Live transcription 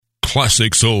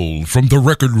classic soul from the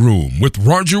record room with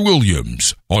Roger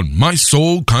Williams on My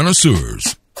Soul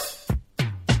Connoisseurs.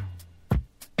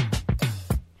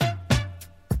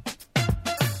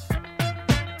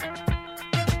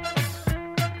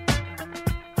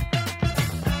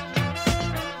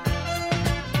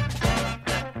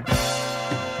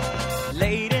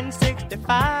 Late in 65,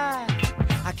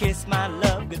 I kissed my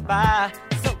love goodbye,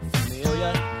 so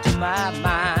familiar to my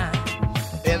mind.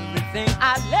 Everything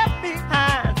I left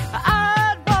behind,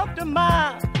 I'd walked a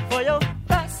mile for your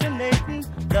fascinating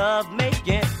love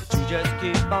making. You just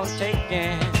keep on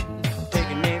taking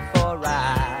me for a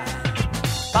ride.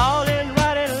 Falling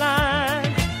right in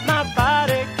line, my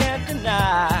body can't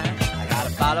deny. I gotta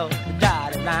follow the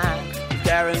dotted line,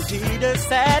 guaranteed to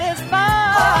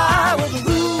satisfy. With a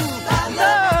fooled by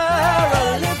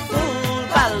love, a fooled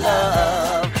by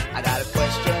love. I got a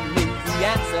question, need the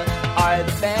answer. Are you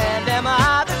the band? Am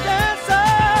I the dancer?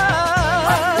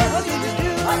 What do you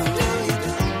do? What do you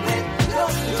do when you do?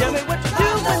 Tell me what you do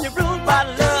when you're ruled by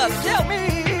love. Tell me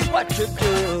what you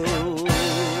do.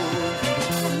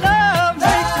 Love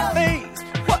makes you face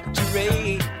what you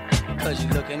rate, 'cause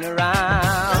you're looking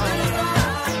around.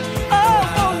 Oh,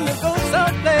 wanna go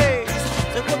someplace.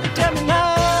 So what you tell me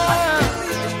now?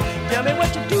 Tell me what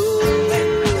you do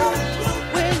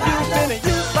when you've been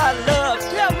used by love.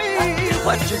 Tell me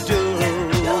what you do.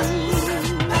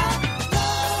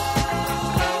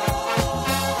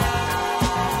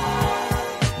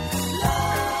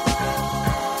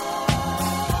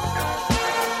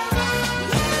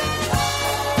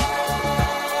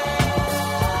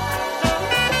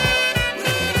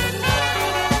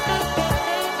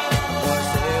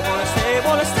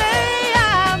 Wanna say,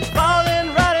 I'm falling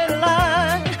right in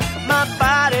line. My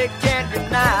body can't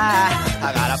deny.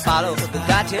 I gotta follow the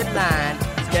dotted line.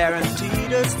 It's guaranteed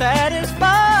to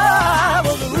satisfy.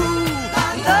 Well, the rule by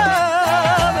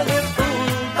love and it's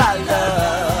ruled by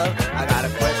love. I got a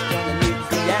question and need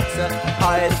the answer.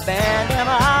 Are you the band? Am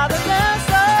I the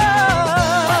dancer?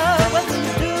 What do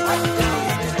you do?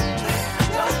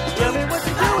 Tell me what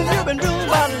you do when you've been ruled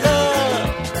by love.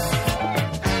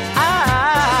 I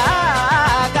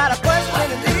got a question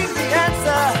and need the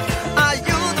answer. Are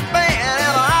you the band?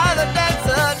 Am I the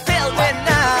dancer? Tell me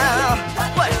now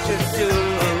what you do.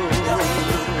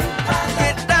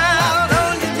 It's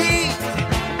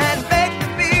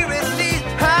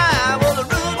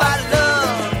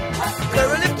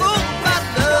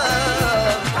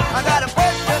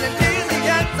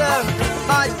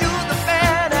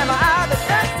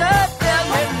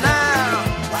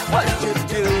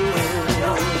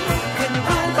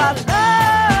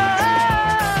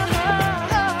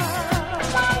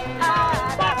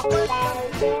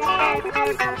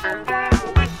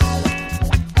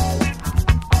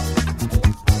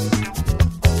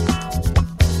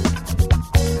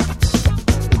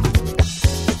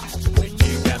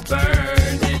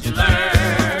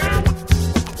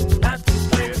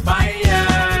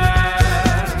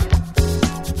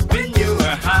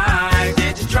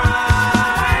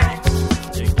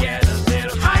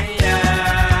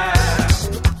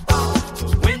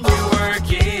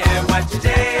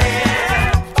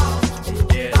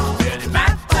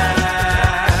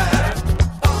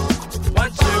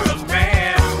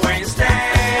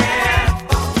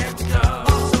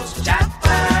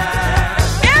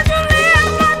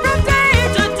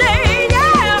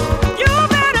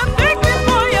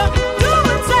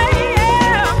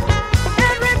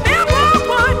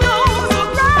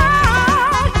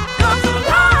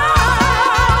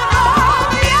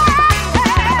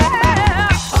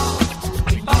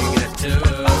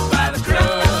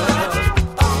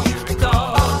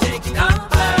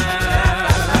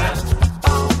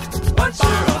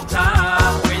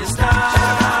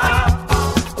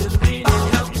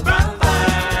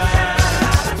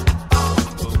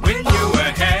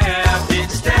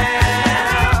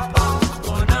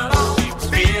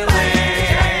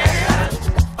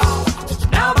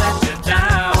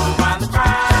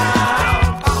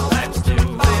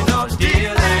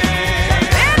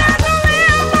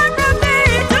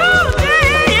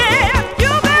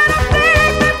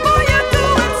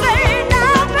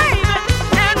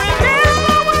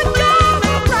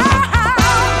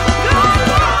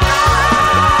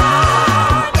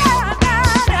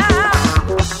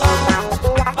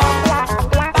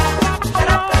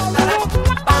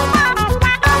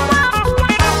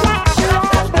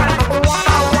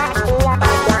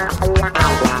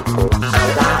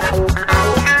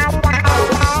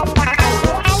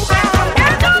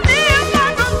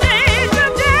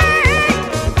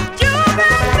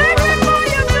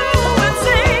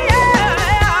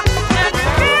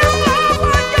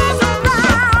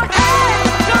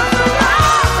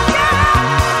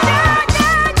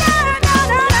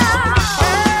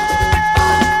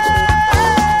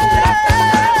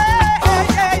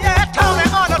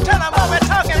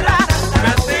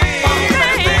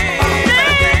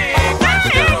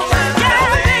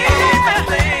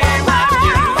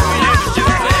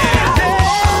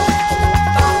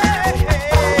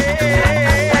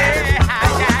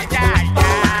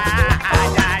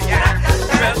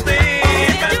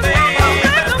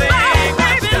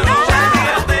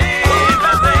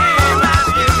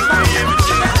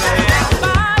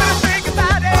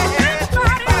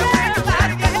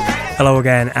Hello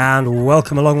again and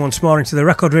welcome along once more into the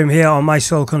record room here on My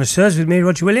Soul Connoisseurs with me,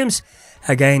 Roger Williams.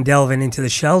 Again, delving into the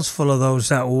shelves full of those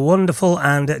wonderful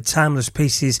and timeless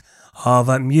pieces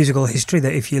of musical history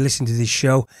that if you listen to this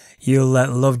show, you'll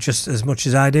love just as much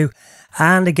as I do.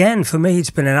 And again, for me,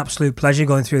 it's been an absolute pleasure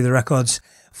going through the records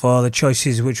for the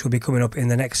choices which will be coming up in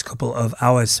the next couple of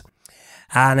hours.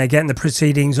 And getting the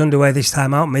proceedings underway this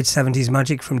time out, mid-70s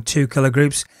magic from two killer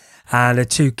groups and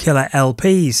two killer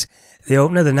LPs. The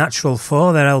opener, The Natural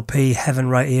Four, their LP Heaven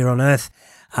Right Here on Earth,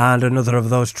 and another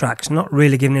of those tracks not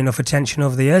really given enough attention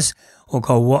over the years, or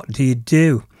called What Do You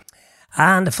Do?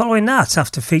 And following that,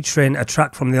 after featuring a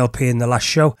track from the LP in the last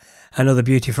show, another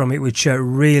beauty from it which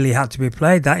really had to be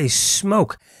played, that is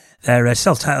Smoke, their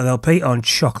self-titled LP on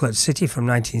Chocolate City from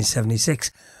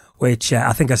 1976, which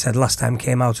I think I said last time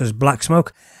came out as Black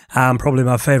Smoke, and probably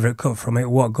my favourite cut from it,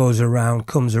 What Goes Around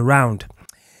Comes Around.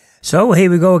 So here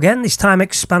we go again, this time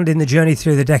expanding the journey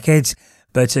through the decades,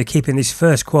 but keeping this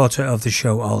first quarter of the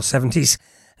show all 70s.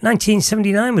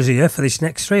 1979 was the year for this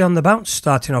next three on the bounce,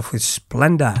 starting off with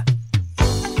Splendor.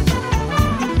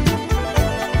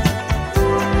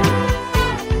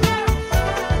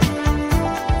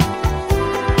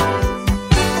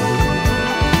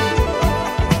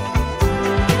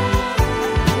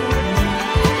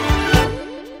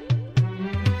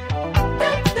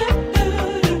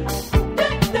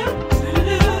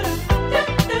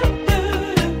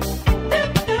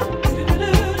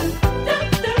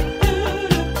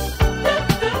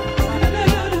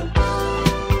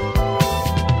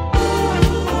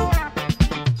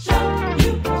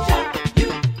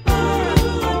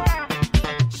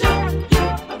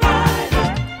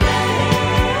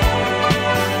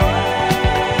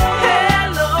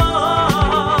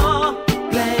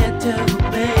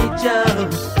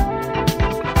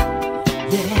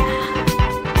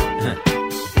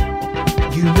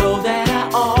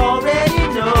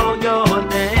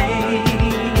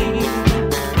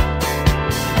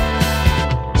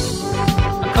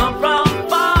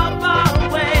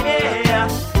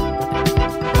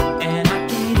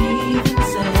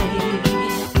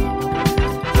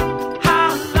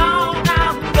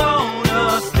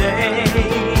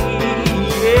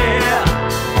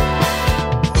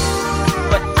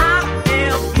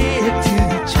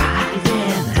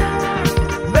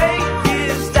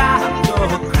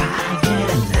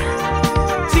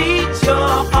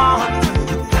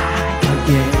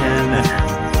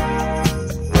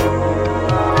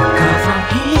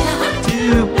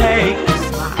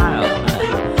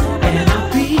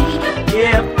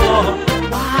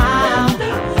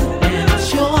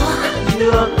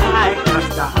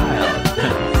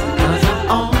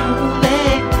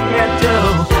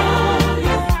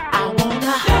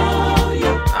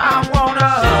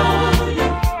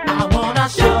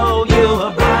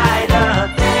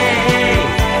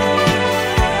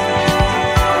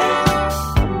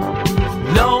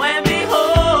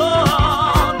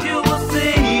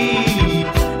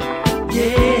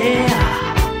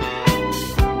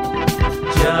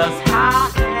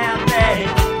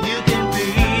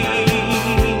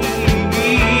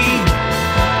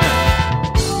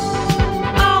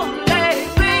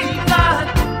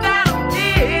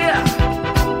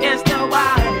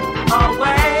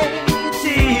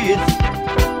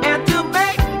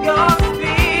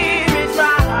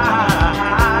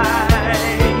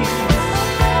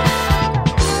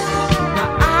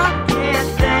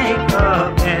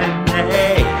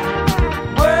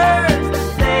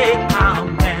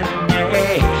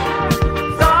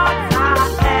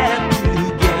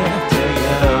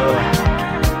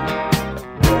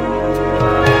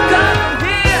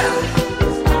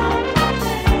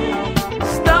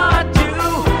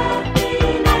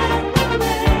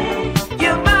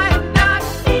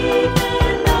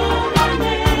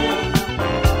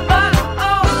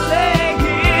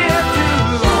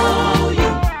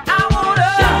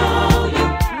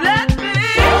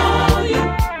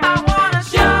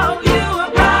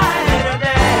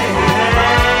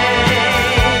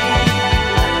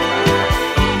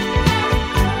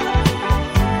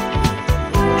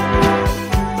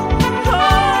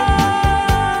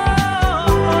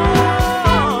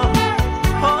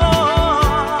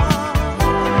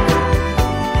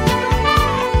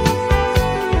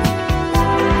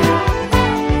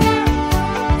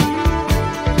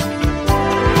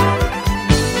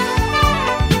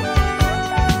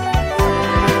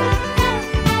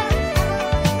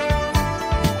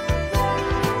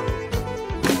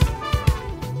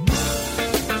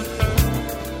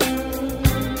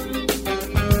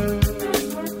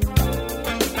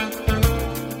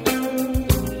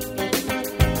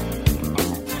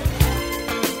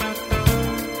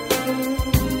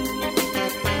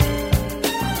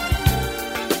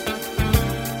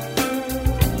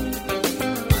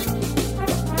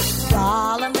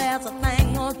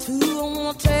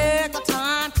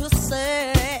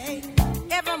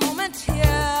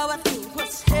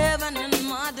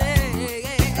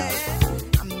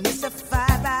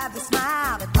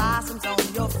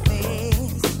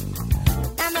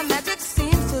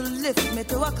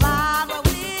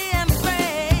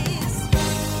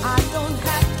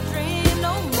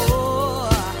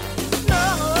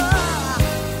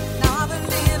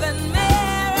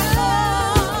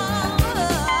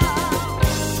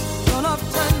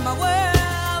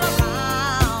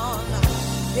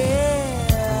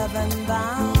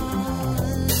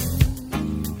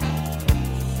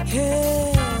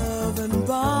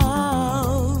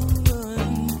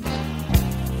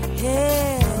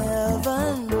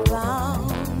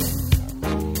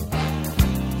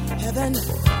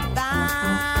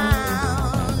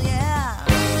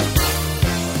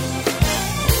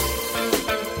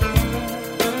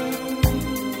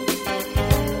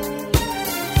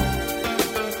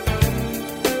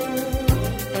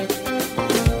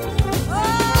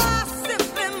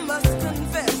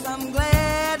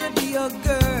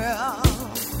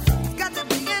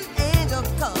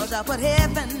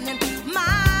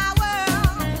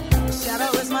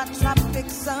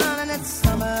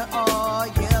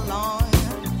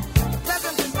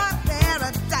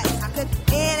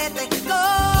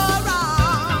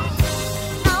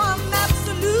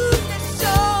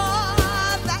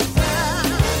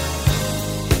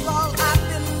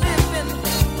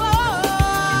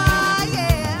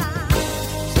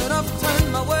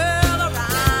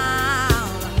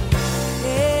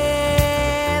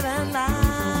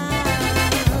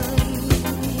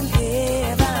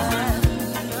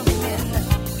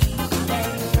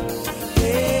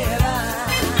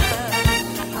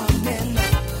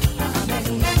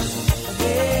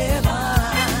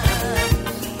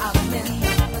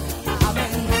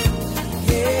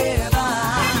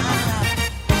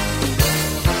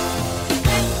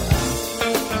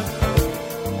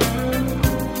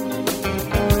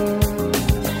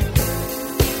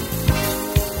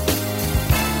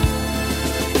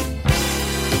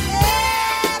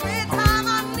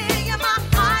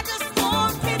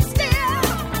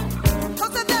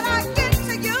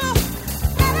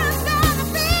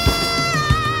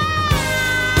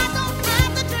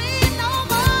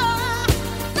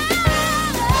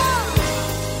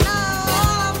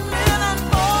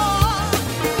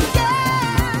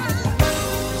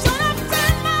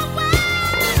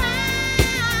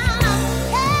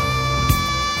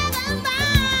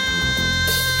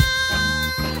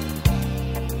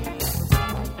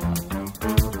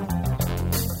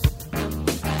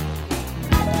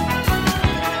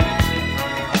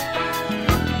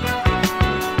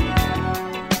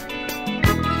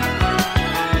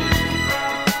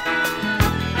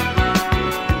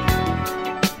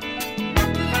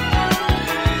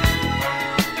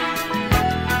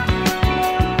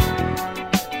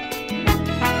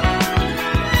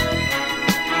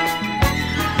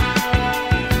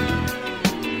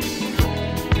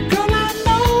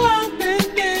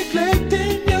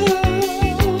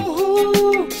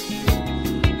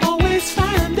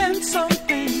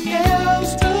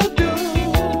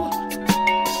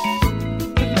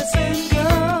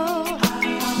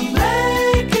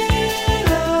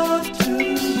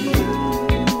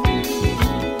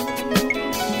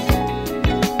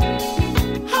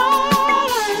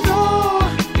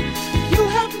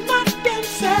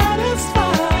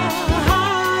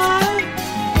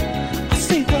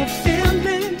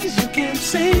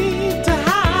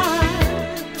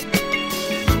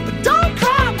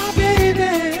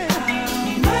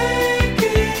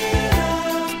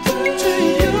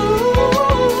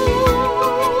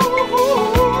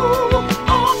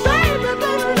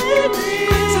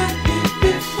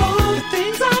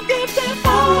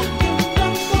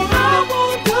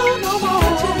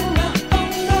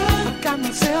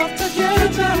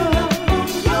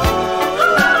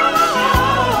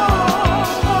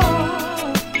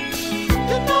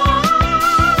 You know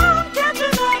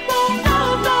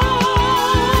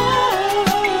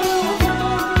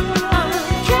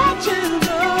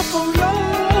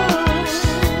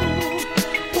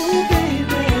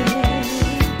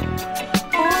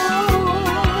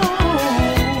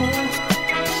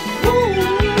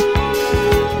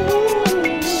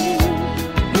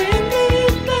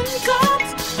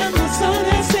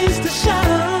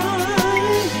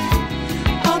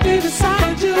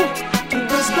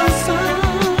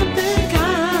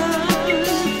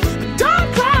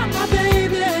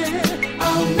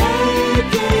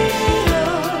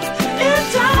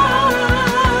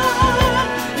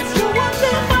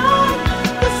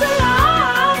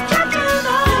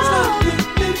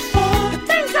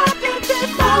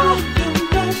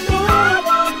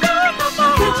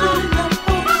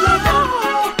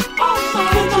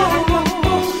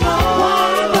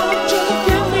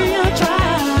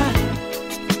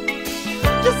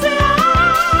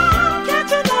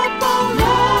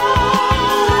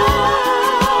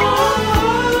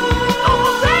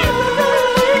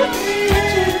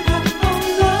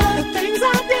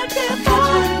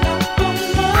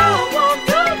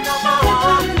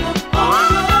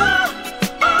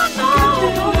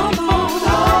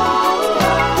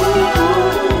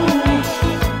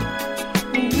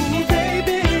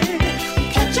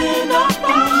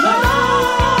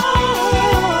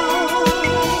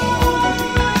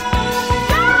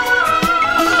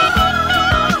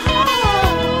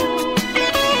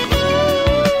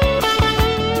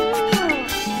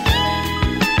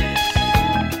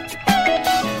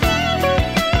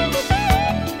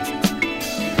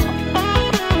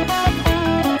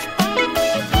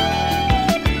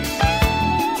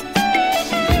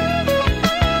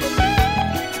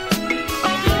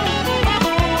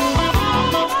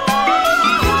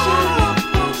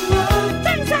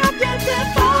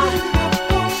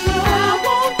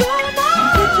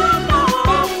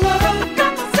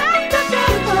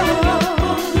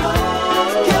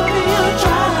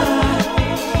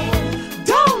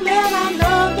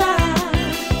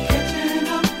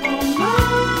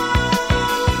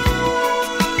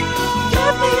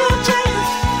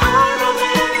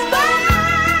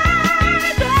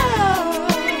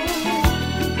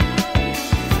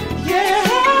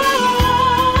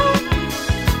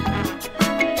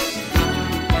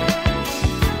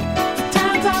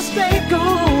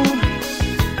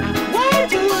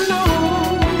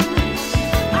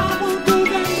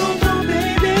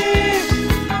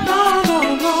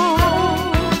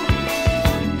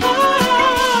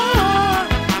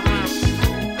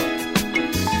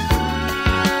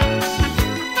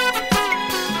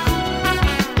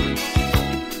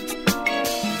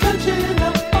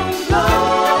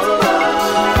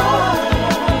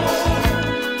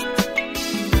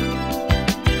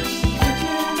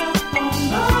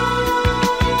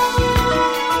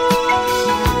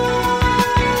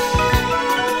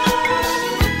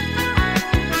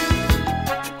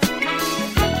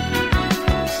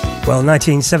Well,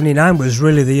 1979 was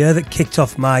really the year that kicked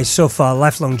off my so far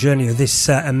lifelong journey of this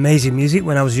amazing music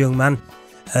when I was a young man,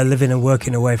 living and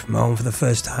working away from home for the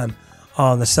first time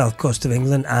on the south coast of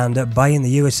England and buying the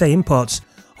USA imports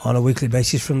on a weekly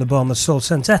basis from the Bournemouth Soul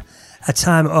Centre. A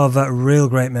time of real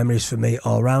great memories for me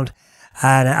all round.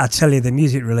 And I tell you, the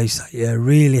music released that year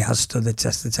really has stood the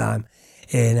test of time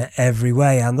in every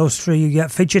way. And those three you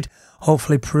get featured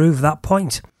hopefully prove that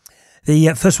point.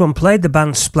 The first one played the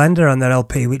band Splendor on their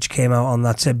LP, which came out on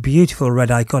that beautiful red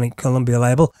iconic Columbia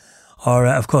label, or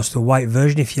of course the white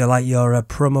version if you like your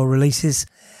promo releases.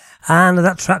 And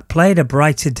that track played A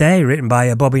Brighter Day, written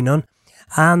by Bobby Nunn,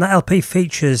 and the LP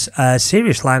features a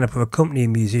serious lineup of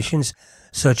accompanying musicians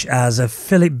such as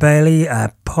Philip Bailey,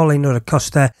 Pauline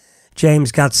Costa,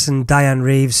 James Gadsden, Diane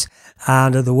Reeves,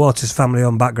 and the Waters family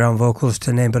on background vocals,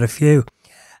 to name but a few.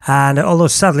 And although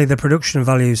sadly the production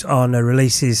values on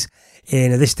releases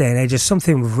in this day and age is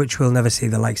something with which we'll never see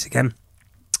the likes again,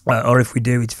 or if we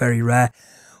do, it's very rare.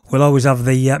 We'll always have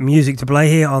the music to play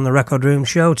here on the Record Room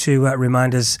Show to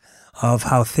remind us of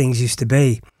how things used to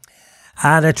be.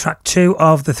 And track 2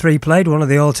 of the 3 played, one of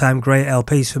the all-time great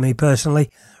LPs for me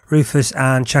personally, Rufus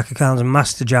and Chaka Khan's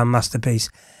Masterjam masterpiece.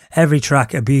 Every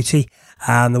track a beauty,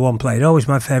 and the one played always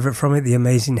my favourite from it, the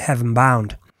amazing Heaven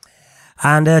Bound.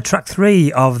 And track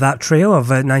 3 of that trio of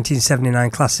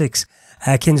 1979 classics,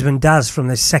 Kinsman Dazz from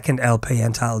the second LP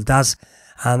entitled Dazz,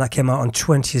 and that came out on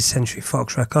 20th Century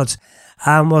Fox Records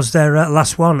and was their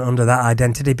last one under that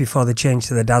identity before they changed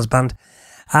to the Dazz Band.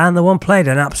 And the one played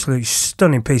an absolute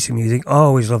stunning piece of music,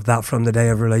 always loved that from the day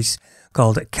of release,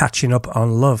 called Catching Up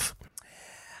on Love.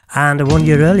 And 1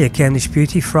 year earlier came this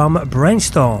beauty from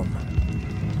Brainstorm.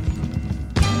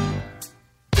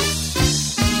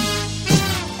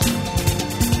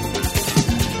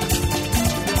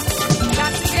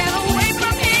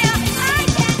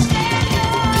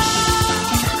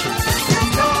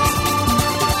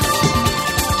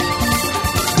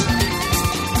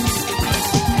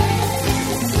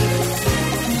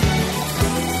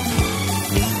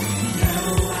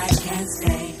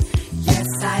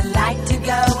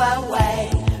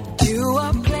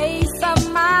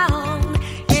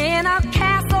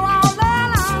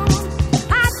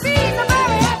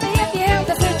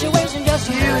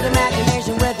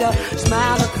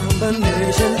 Smile, a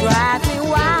combination drives me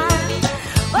wild.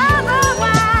 Oh, oh,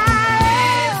 wild.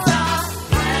 It's a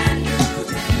brand new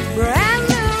day. Brand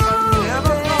new.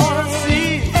 Never gonna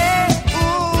see it.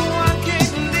 Ooh, I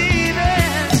can't believe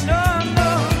it. No, no,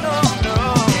 no, no.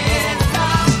 It's a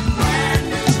brand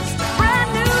new start. Brand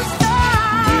new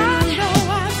start. You know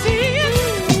I see it.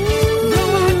 No,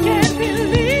 I can't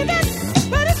believe it,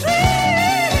 but it's real.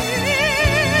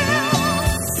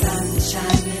 Sun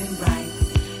shining bright.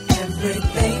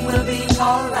 Everything will be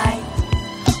alright.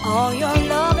 All your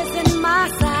love is in my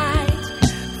sight.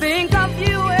 Think of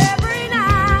you every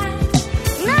night.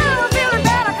 Now I'm feeling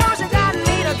better 'cause you got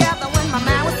me together. When my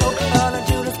mind was focused on that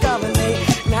you discovered me.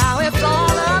 Now it's all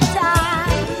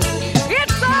uptight.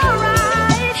 It's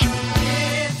alright.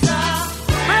 It's a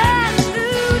brand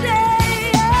new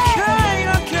day.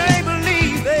 I can't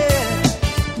believe it.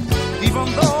 Even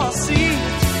though I see it,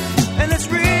 and it's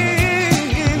real.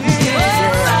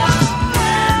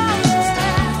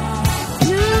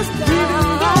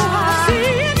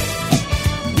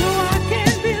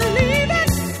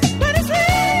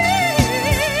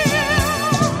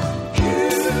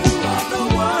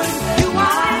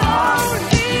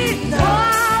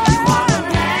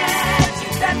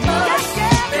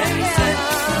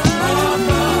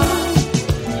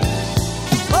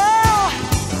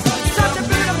 Such a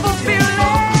beautiful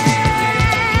feeling.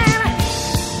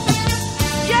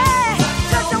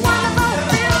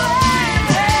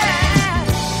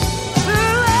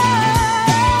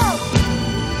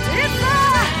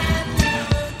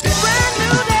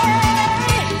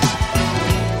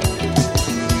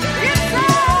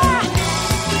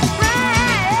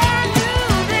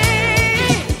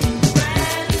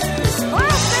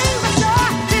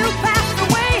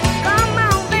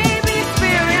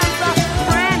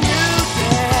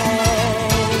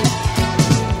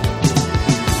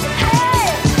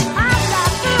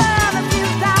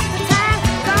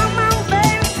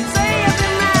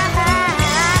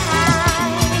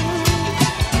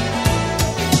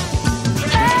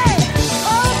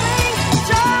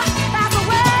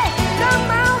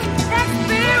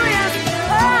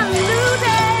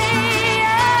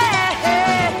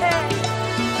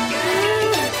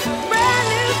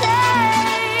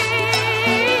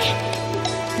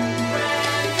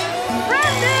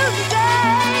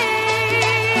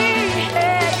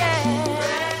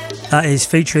 That is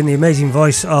featuring the amazing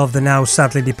voice of the now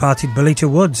sadly departed Belita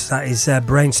Woods. That is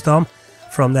Brainstorm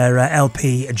from their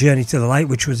LP Journey to the Light,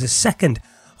 which was the second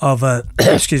of 3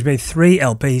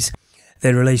 LPs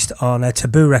they released on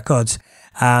Taboo Records,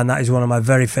 and that is one of my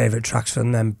very favourite tracks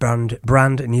from them, Brand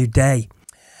New Day.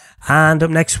 And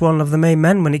up next, one of the main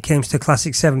men when it came to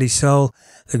classic 70s soul,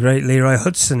 the great Leroy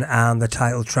Hutson, and the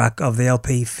title track of the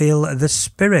LP, Feel the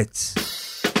Spirit.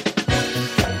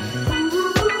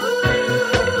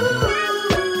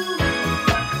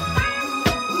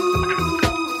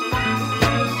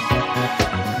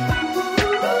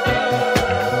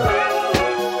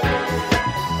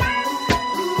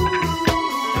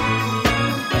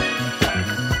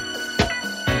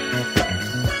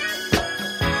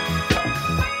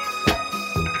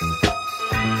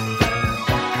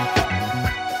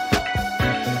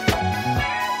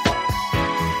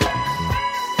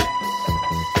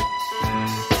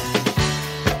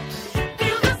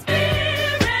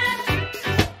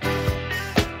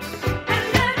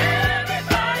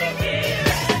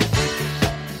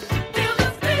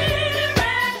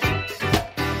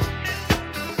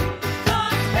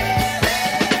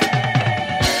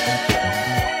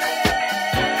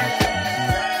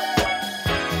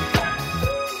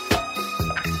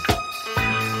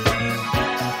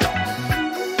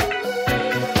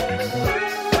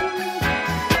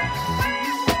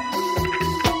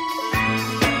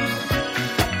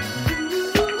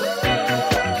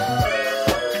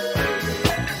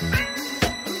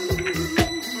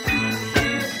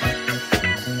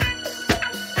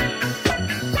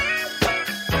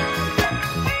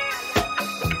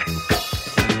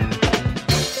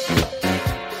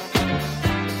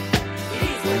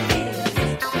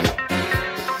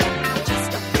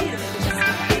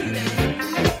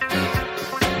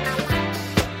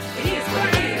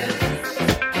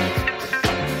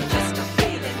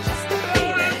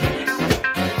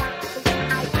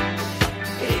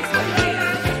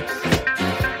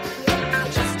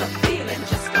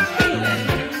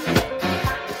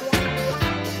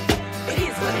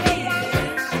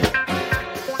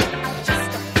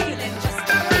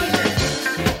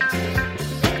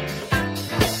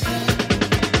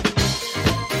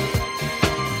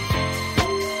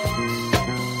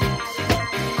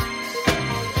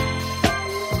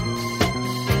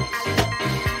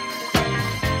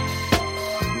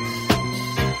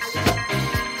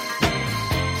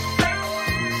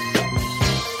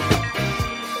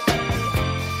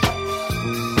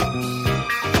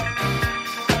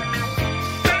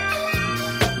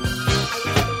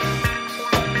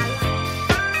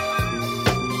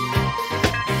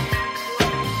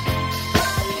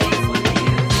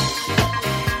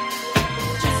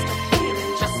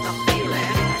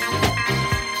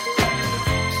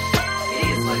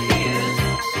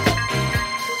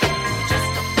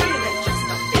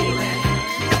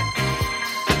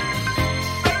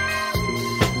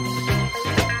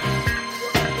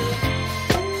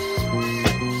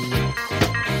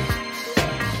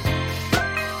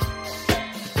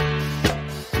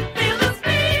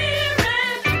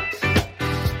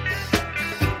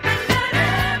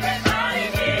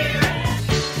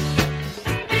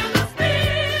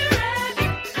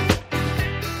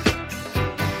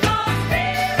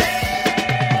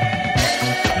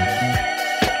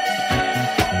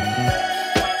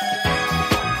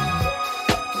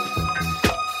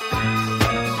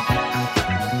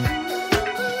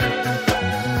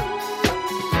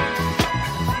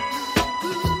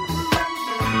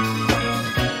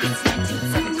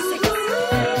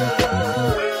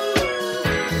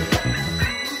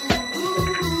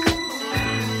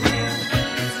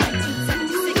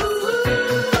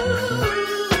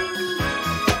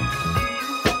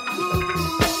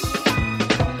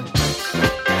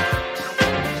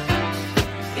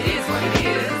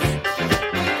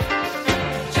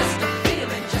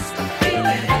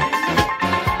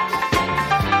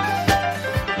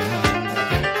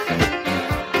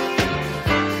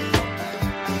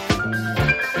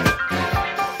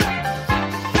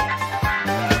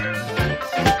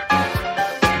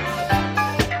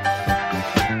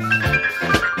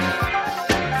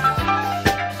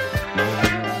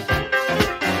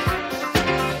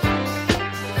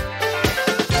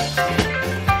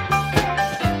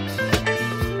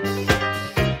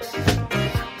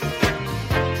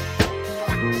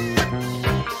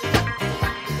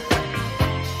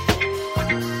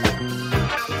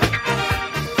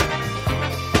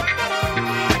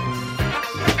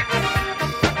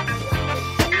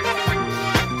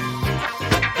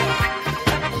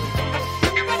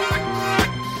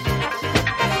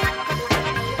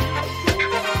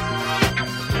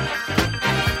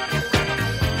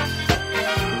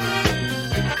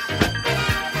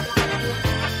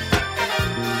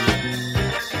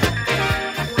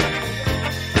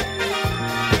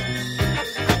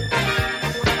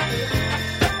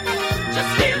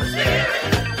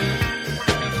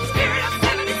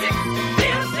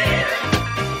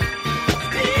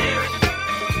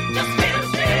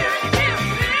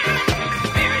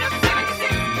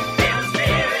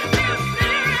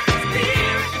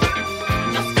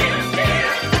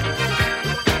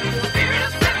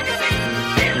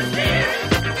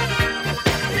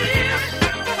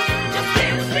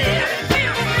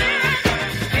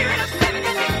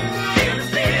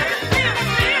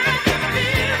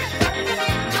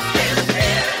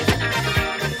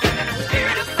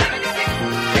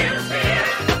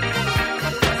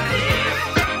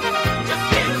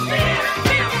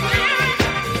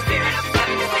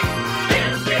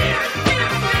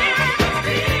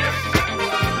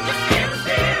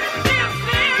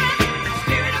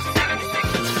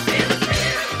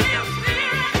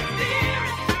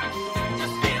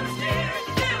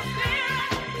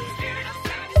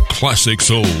 classic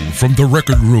soul from the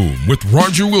record room with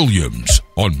Roger Williams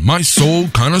on My Soul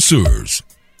Connoisseurs.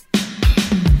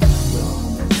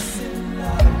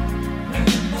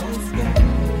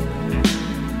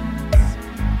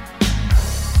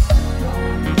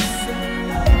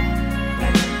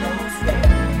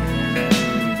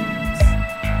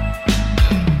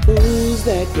 Who's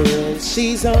that girl?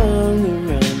 She's on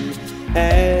the run,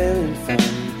 having fun,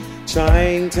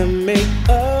 trying to make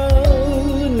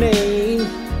a name.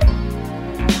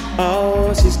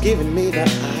 Oh, she's giving me the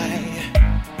eye,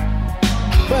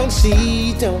 but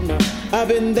she don't know I've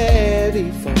been there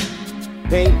before.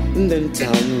 Painting the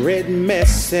town red,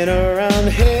 messing around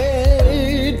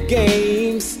head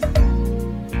games.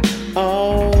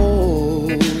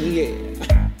 Oh, yeah.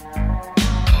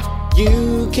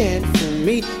 You can't fool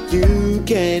me, you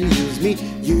can use me,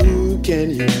 you can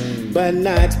use, but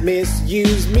not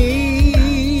misuse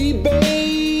me,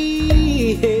 baby.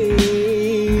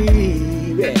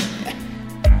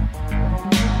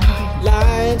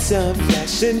 Lights are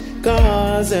flashing,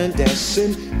 cars are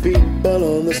dashing,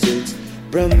 people on the streets,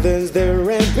 brothers they're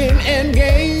ramping and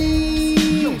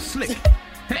games. Yo, Slick,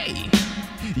 hey.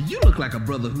 You look like a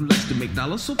brother who likes to make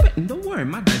dollars, so betting, don't worry,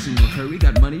 my dice in no hurry.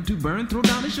 Got money to burn, throw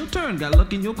down, it's your turn. Got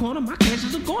luck in your corner, my cash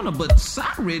is a corner. But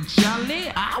sorry,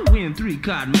 Charlie, I win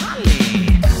 3-card Molly.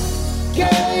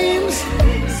 Games,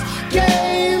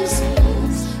 games,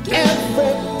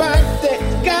 everybody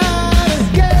got a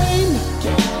game,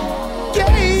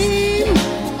 game.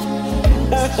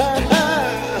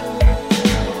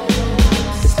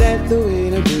 Is that the way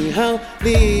to be? How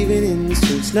living in the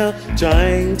streets now,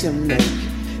 trying to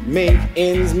make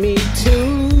ends meet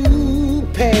to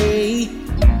pay.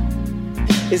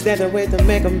 Is that the way to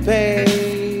make them pay?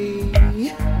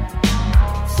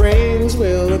 Friends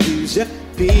will abuse ya,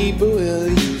 people will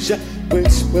use ya.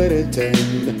 Which way to turn?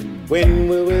 When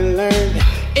will we learn?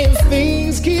 If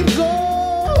things keep going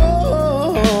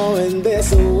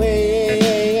this way.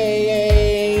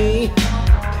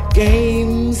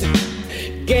 Games,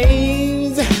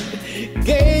 games,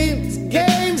 games,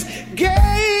 games, games.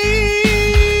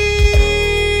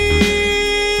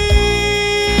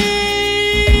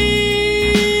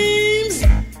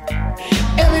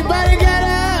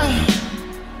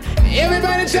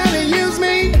 Trying to use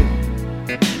me,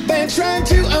 they're trying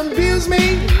to abuse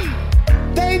me.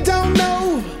 They don't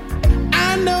know,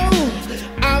 I know,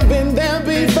 I've been there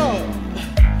before.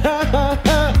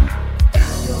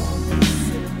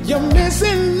 You're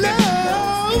missing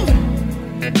love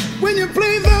when you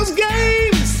play those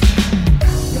games.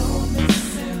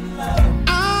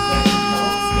 Oh,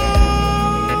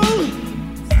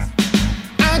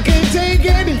 I can't take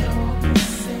it.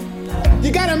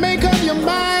 You gotta make up your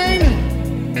mind.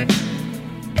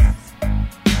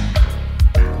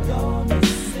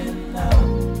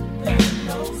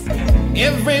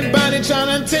 Everybody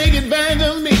trying to take advantage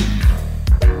of me.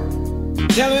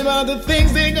 Tell me about the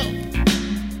things they go.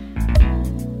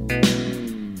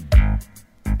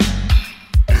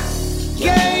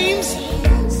 Games,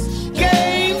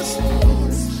 games,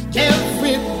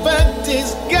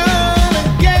 everybody's got a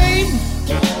game.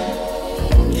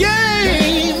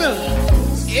 Game,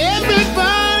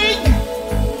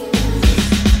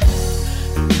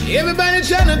 everybody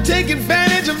trying to take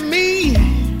advantage of me.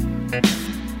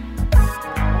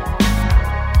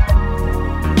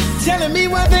 Telling me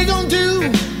what they gonna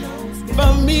do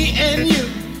for me and you.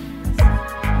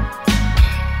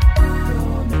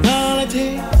 All it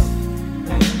takes,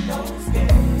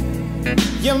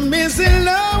 you're missing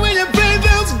love when you play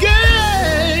those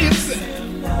games.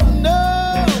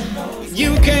 No,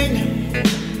 you can't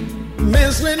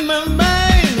mess with my mind.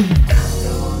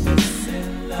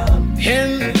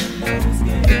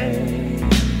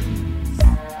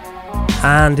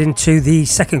 And into the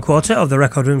second quarter of the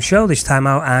Record Room Show, this time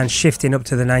out and shifting up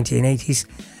to the 1980s.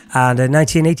 And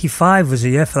 1985 was a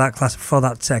year for that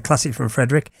classic from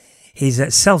Frederick. His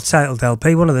self-titled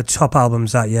LP, one of the top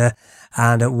albums that year,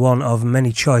 and one of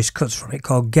many choice cuts from it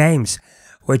called Games,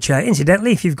 which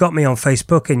incidentally, if you've got me on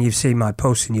Facebook and you've seen my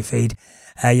posts in your feed,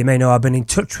 you may know I've been in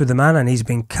touch with the man and he's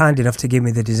been kind enough to give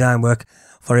me the design work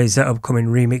for his upcoming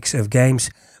remix of Games,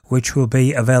 which will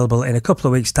be available in a couple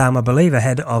of weeks' time, I believe,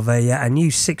 ahead of a new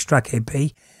 6-track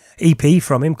EP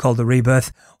from him called The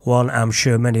Rebirth, one I'm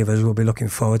sure many of us will be looking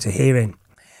forward to hearing.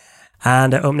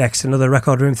 And up next, another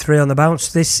Record Room 3 on the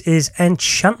bounce. This is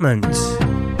Enchantment.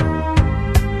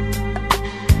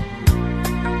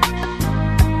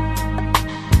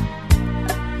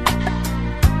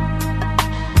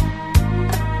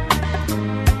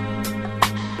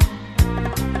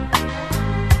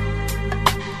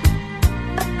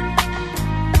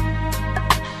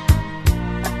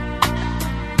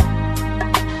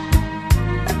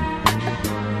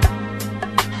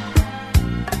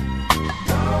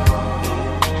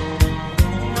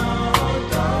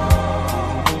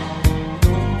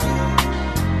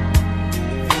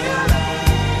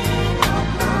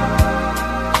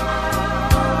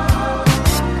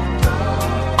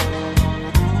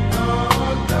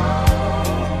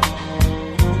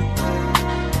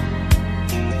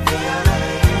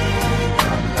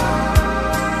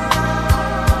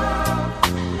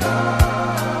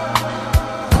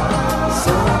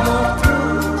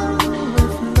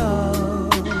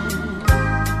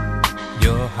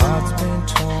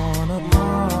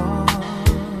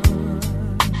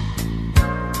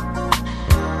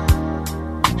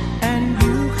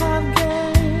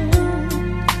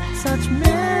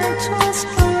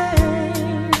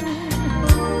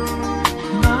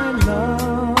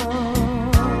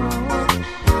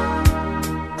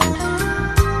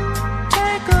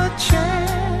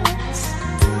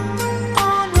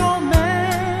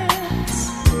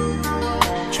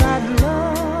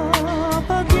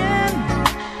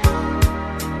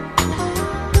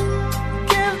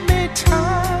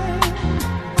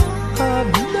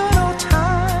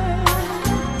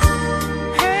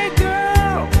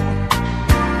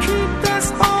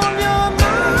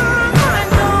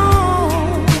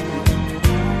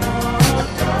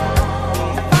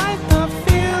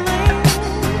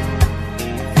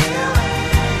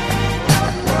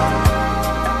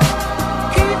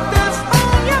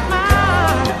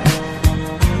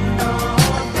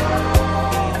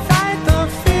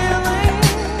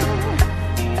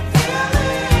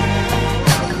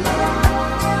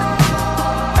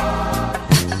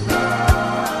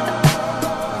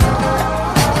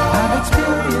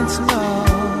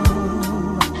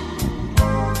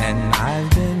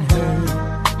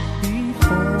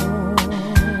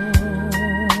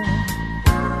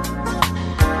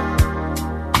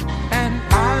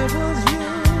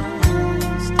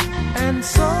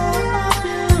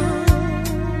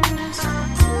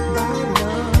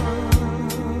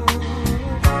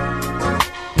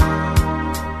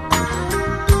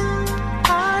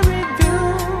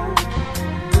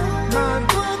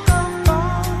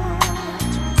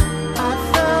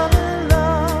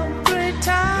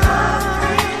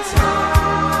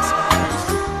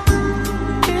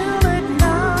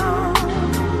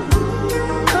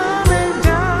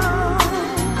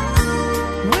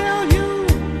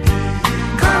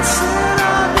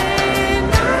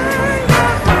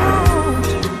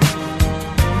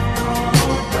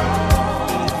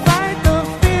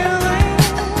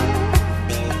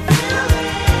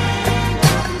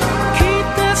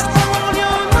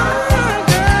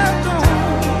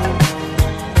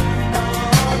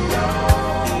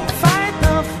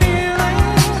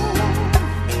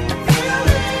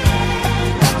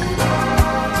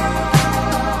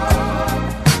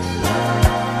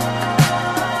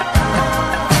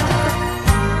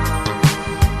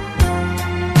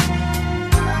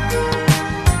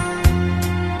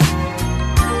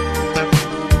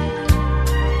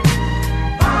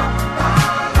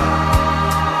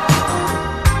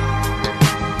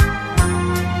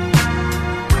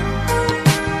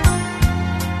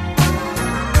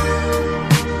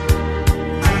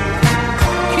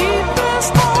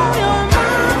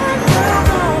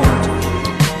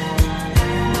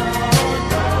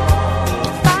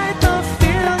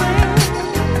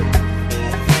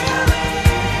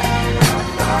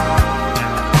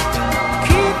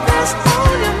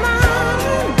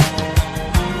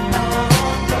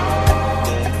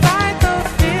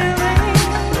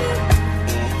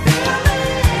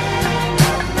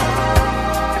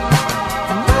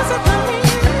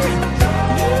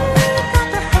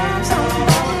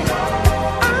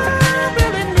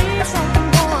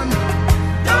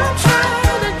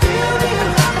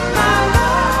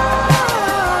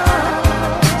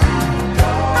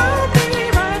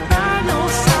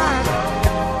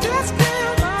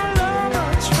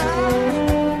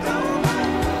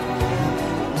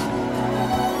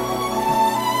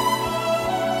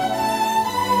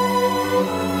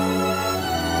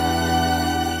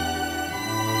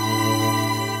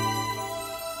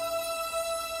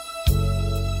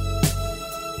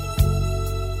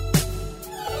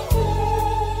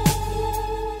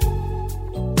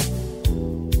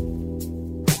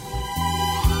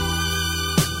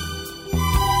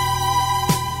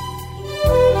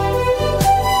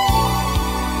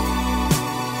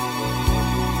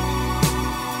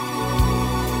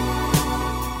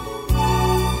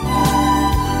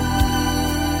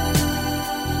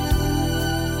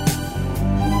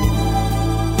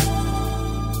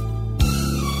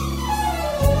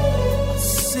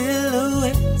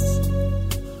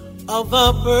 of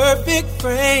a perfect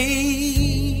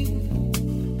frame.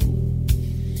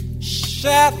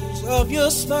 Shadows of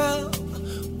your smile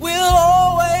will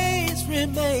always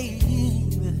remain.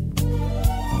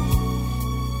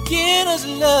 Beginner's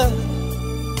love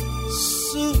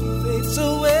soon fades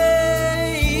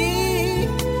away.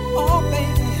 Oh,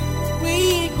 baby,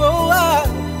 we grow up.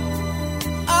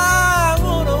 I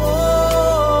wanna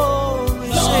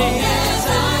always say, as I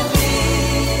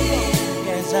live,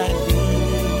 as I live,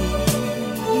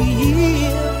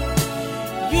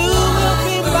 you will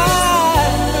be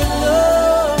mine,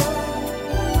 love,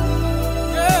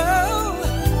 girl.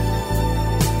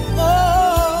 Oh,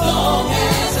 long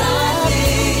as I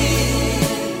live,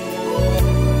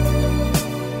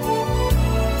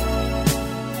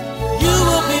 you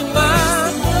will be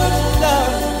mine,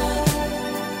 love.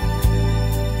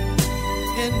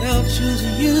 And I'll choose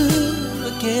you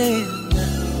again.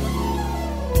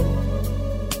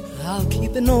 I'll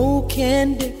keep an old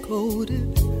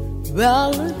candy-coated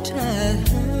Valentine.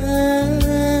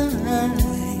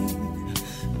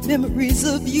 Memories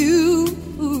of you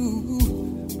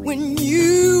when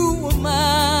you were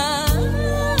mine.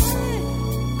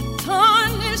 A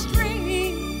tarnished ring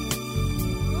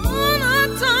on a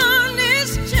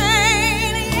tarnished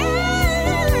chain.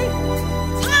 Yeah.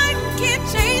 Time can't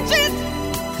change it.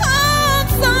 Come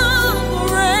sun or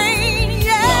rain.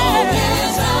 Yeah. Long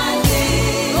as I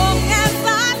live, long as I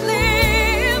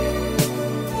live,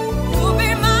 you'll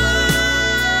be mine.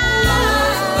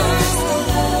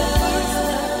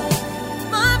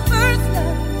 My first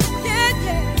love, yeah,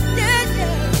 yeah, yeah,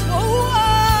 yeah. Oh, oh.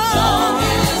 Long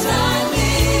as I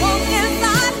live, long as I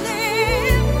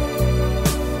live,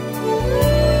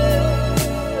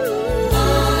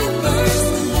 my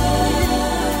first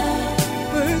love,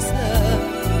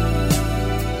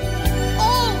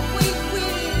 always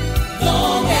will.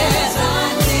 Long as I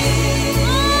live,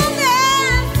 long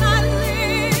as I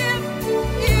live,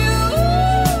 you,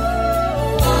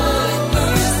 my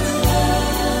first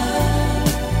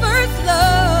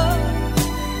love,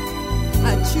 I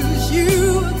choose you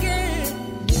again,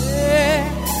 yeah.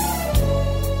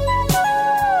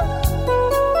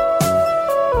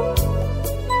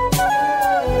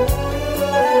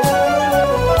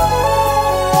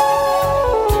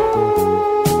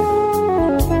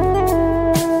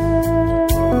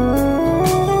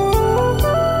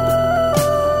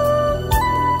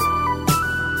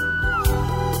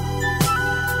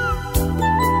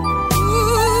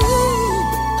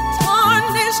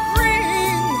 Tarnished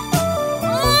ring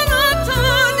on a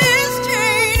tarnished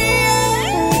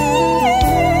chain.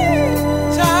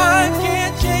 Time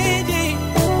can't change it,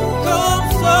 come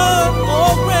sun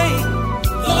or rain.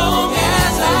 Long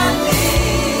as I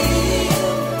live,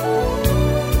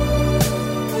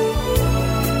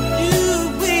 you will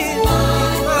be my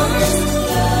first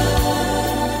love.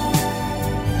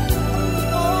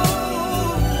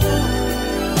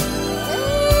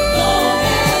 Long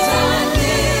as I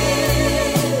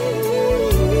live,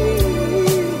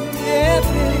 yeah,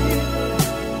 baby,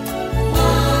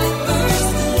 my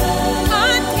first love. I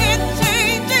can't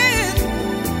change it.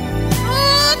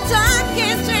 Oh, time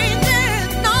can't change it.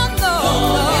 No, no.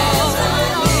 Long as I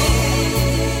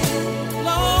live,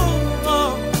 long,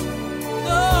 long.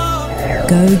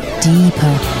 Go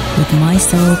deeper with My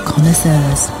Soul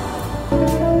Connoisseurs.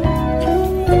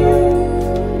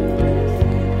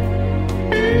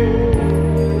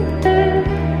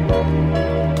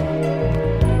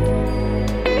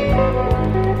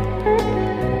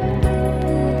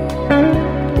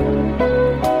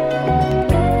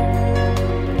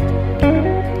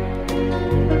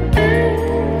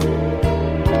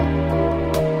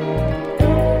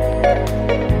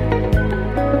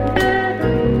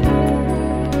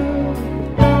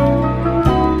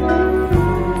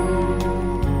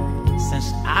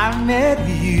 Since I met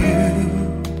you,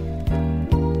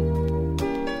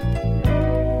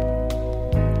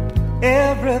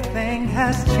 everything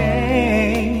has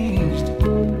changed.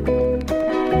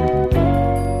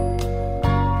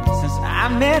 Since I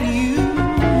met you,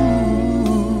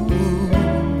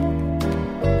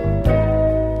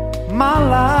 my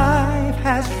life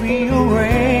has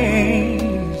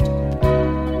rearranged.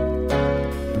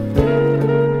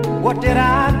 What did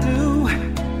I do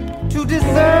to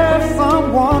deserve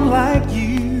someone like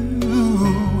you?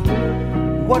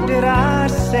 What did I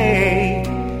say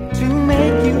to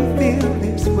make you feel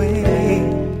this way?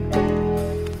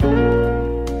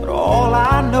 But all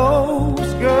I know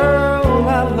is, girl,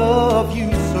 I love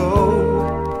you so.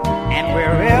 And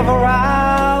wherever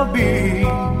I'll be,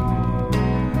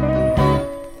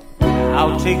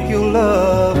 I'll take your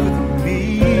love with me.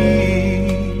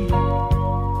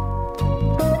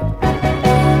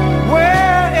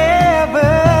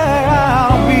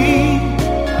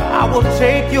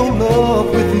 take your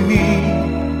love with me.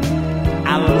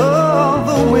 I love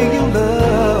the way you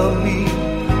love me.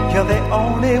 You're the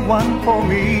only one for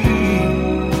me.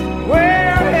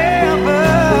 Wherever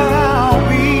I'll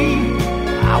be,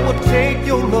 I will take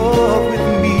your love with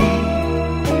me.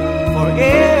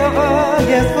 Forever,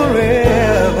 yes,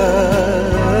 forever.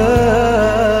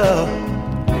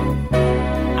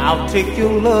 I'll take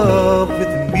your love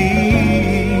with me.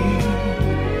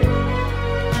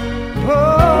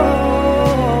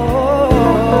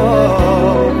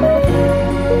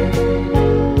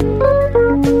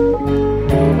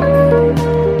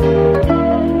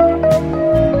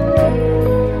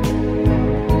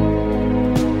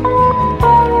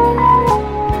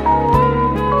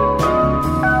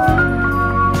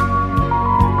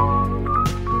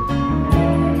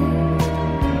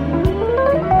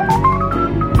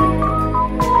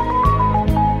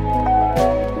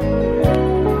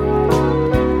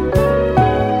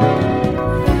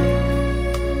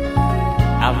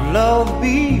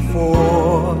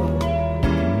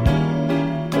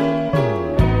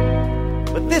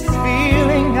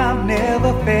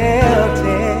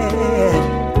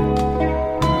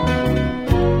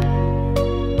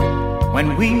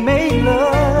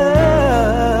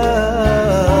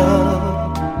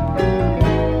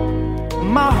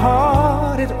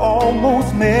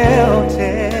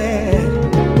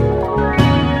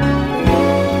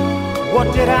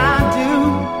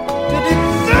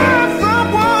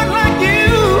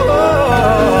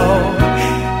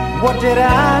 Did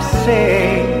I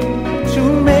say to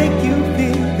make you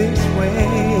feel this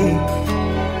way?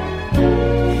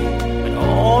 But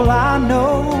all I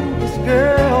know is,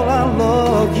 girl, I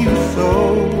love you so.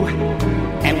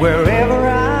 And wherever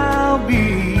I'll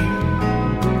be,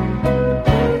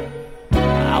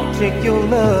 I'll take your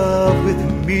love with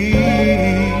me.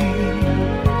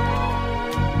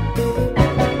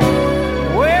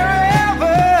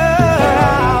 Wherever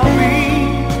I'll be,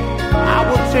 I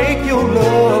will take your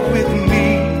love with me.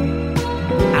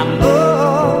 I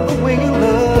love the way you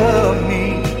love me.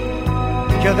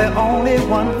 You're the only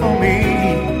one for me.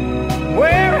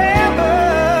 Wherever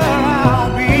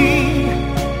I'll be,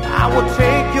 I will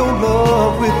take your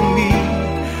love with me.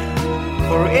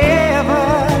 Forever,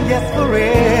 yes,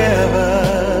 forever.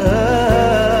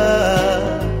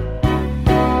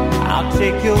 I'll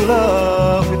take your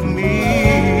love with me.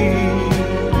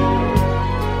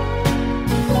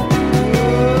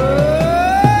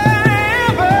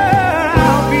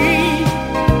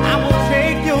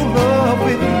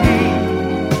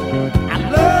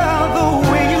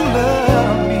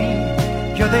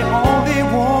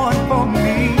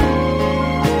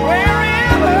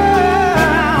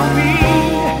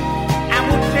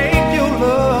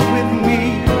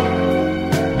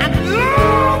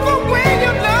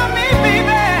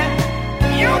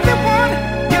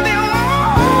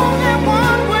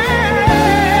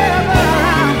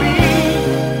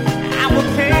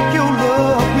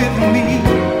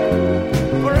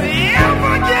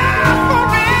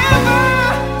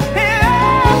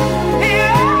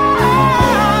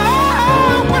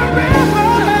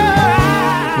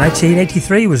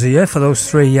 ...1983 was the year for those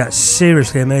three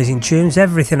seriously amazing tunes,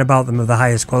 everything about them of the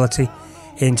highest quality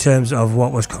in terms of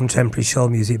what was contemporary soul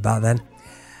music back then.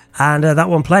 And that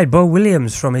one played Beau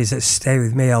Williams from his Stay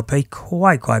With Me LP,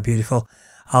 quite beautiful,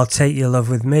 I'll Take Your Love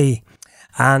With Me.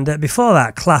 And before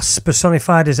that, Class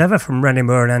personified as ever from Rene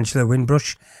and Angela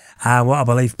Windrush, what I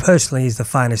believe personally is the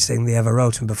finest thing they ever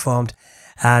wrote and performed,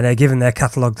 and given their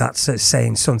catalogue that's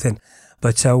saying something.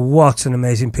 But what an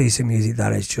amazing piece of music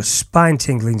that is. Just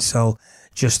spine-tingling soul,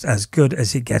 just as good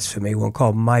as it gets for me. One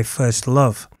called My First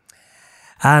Love.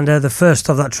 And the first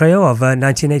of that trio of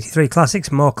 1983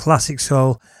 classics, more classic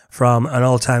soul from an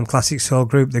all-time classic soul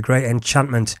group, the great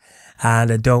Enchantment,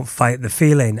 and Don't Fight the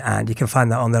Feeling. And you can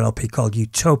find that on their LP called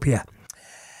Utopia.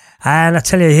 And I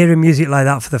tell you, hearing music like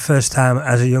that for the first time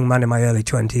as a young man in my early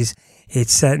 20s,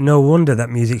 it's no wonder that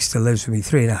music still lives with me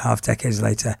 3.5 decades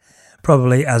later.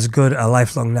 Probably as good a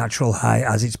lifelong natural high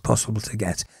as it's possible to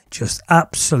get. Just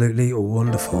absolutely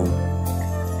wonderful.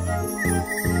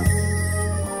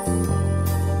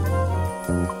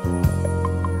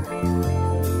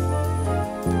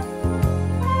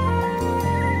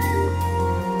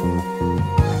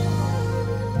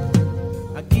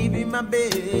 I give you my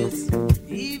best,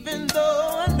 even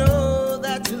though I know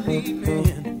that you're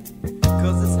leaving.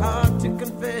 'Cause it's hard to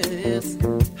confess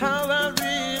how I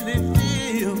really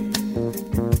feel.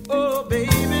 Oh,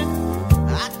 baby,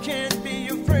 I can't be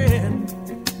your friend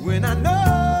when I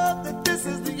know that this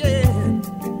is the end.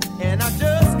 And I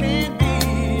just can't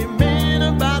be a man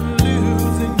about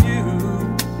losing you.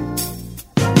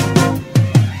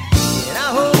 And I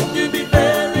hope you'll be back.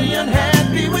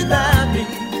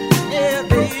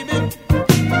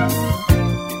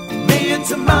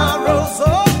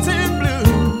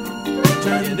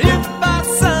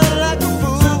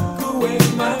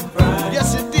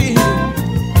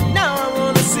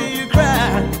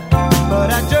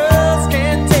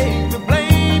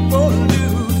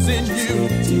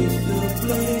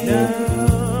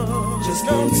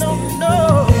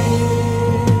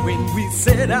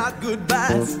 said our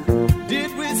goodbyes?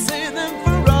 Did we say them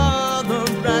for all the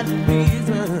right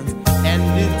reasons? And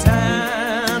did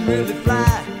time really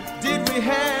fly? Did we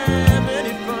have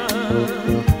any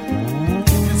fun?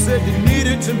 You said you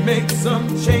needed to make some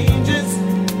changes,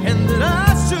 and that I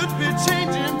should be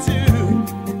changing too.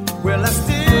 Well, I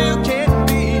still can't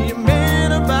be a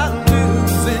man about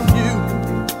losing you.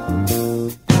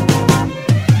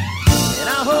 And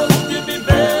I hope you'll be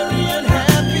very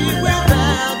unhappy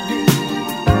without me.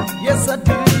 Yes, I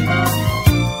do.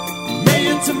 May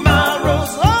your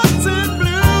tomorrows all turn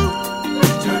blue,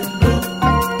 turn blue.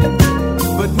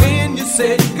 But when you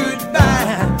said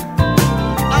goodbye,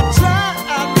 I tried,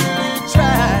 I really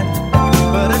tried,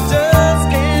 but I just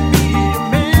can't be a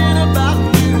man about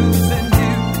losing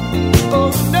you.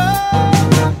 Oh no,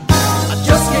 I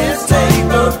just can't take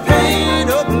the pain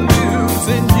of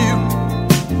losing you.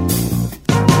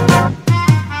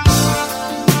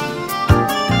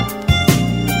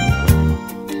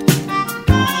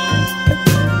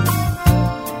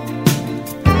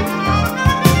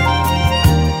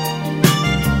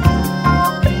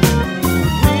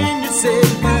 When you said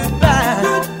goodbye,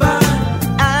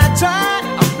 I tried,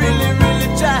 I really, really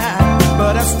tried,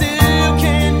 but I still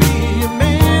can't be a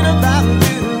man about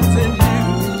losing you.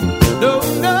 No,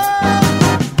 no,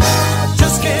 I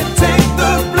just can't take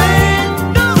the blame.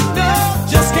 No, no,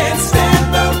 just can't stand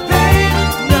the pain.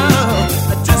 No,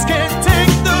 I just can't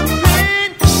take the pain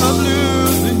of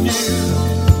losing you.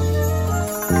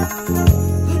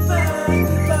 Goodbye,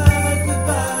 goodbye,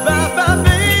 goodbye. Bye, bye,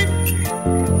 babe.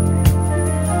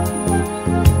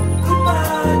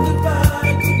 Goodbye,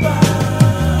 goodbye, goodbye.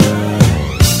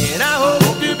 And I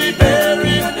hope you'll be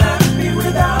very unhappy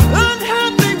without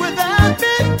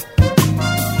me.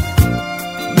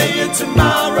 May your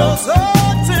tomorrows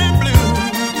all turn blue,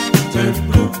 turn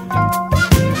blue.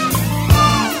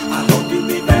 I hope you'll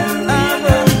be very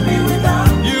unhappy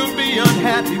without me. You'll be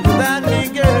unhappy without me,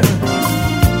 girl.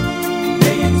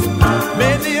 May your tomorrows,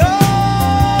 may they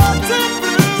all turn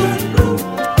blue.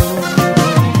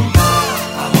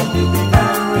 I hope you'll be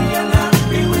very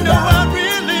unhappy without me. No, I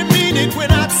really mean it when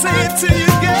I say it to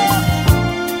you, girl.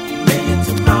 May your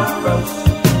tomorrows,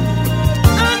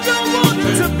 I don't want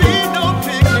it to be no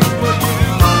picnic for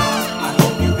you. I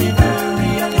hope you'll be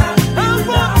very unhappy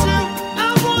without me. I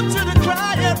want you to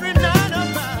cry every night of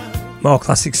mine. More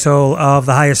classic soul of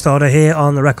the highest order here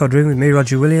on the record room with me,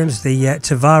 Roger Williams, the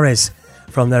Tavares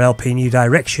from their LP New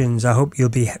Directions. I hope you'll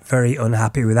be very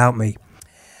unhappy without me.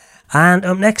 And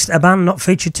up next, a band not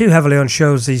featured too heavily on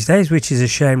shows these days, which is a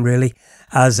shame really,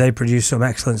 as they produce some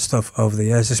excellent stuff over the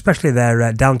years, especially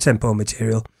their down-tempo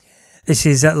material. This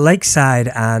is Lakeside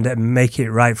and Make It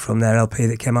Right from their LP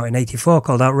that came out in 84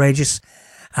 called Outrageous,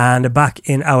 and back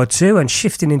in hour 2 and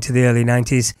shifting into the early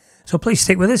 90s. So please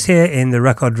stick with us here in the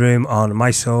record room on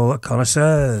My Soul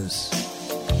Connoisseurs.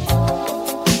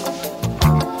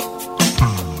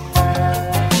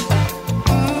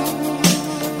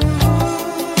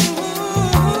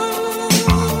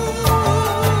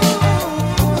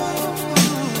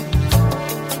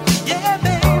 Yeah,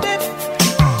 baby.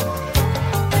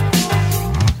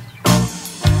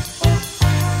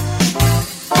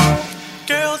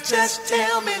 Girl, just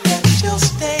tell me that you'll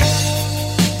stay,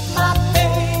 my baby.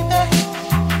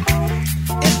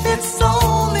 If it's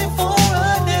only for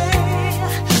a day,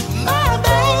 my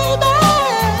baby,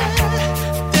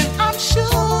 then I'm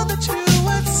sure that you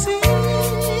would see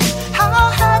how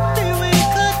happy we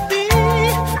could be.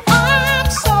 I'm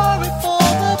sorry for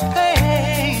the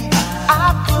pain I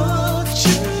put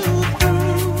you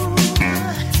through.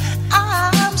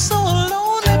 I'm so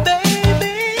lonely,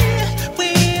 baby,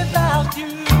 without you.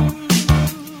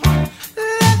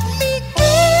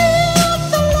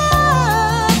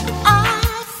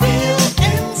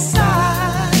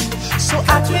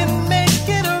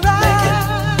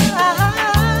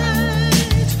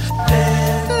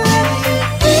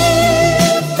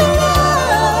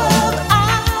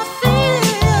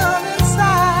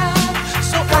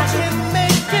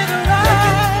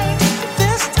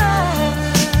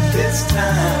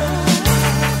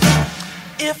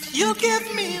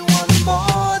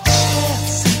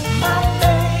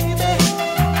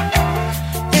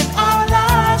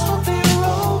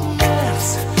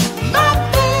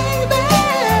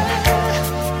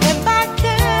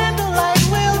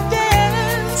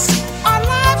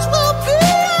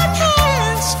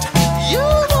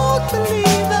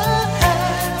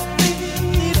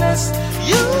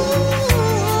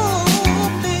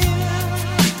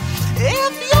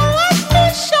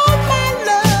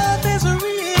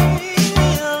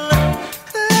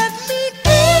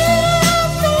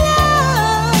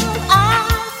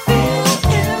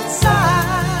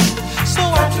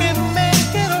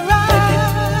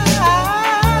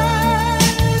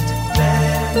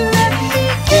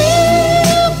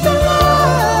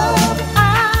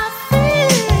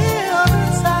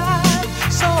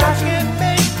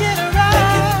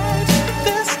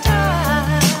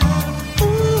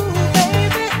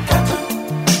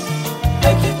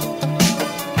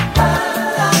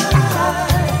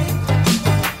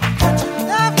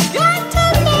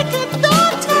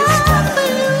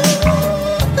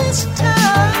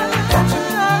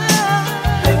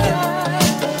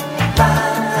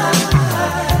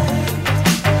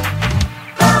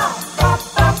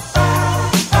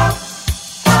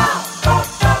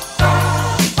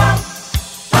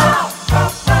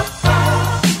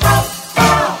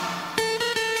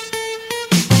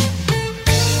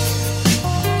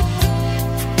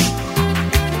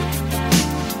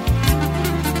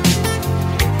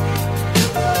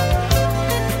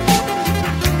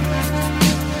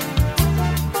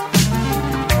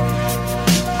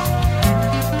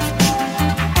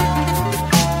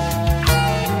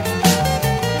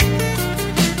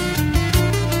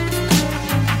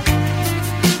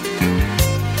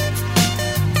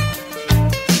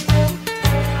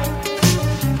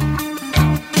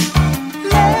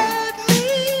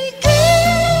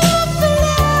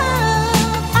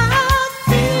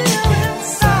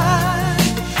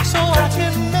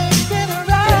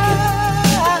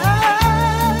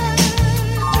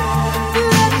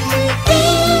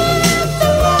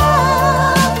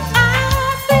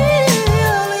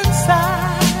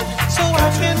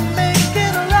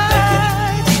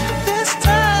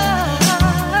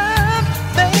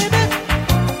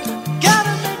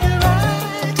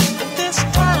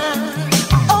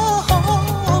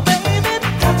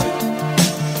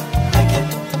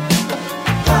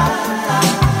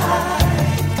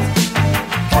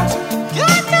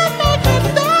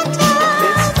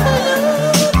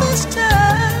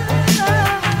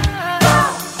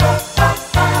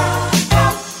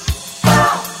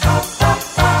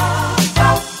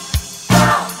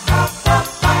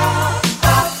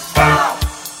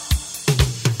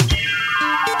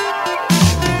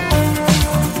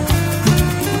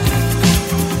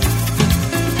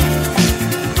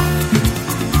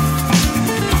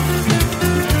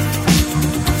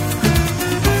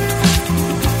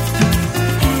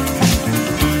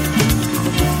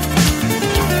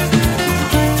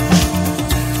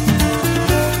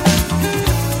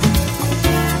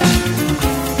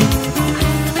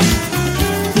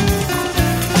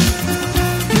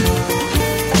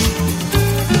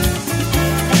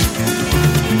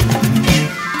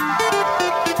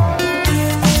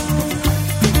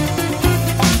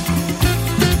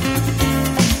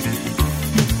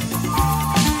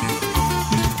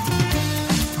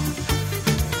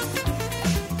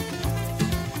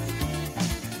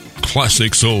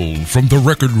 classic soul from the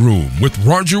record room with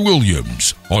Roger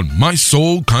Williams on My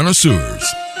Soul Connoisseurs.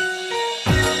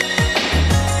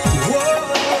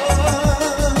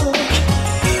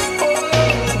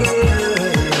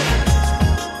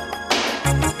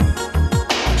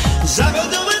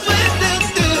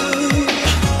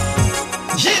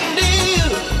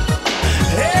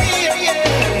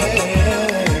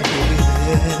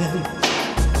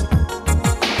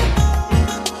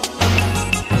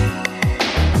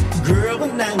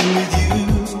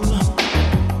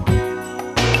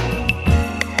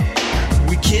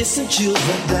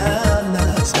 Children down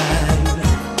my spine.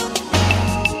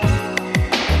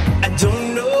 I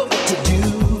don't know what to do.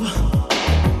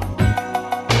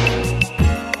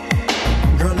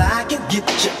 Girl, I can get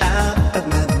you out of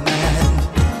my mind.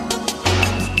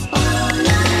 All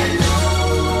I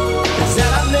know is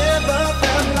that I've never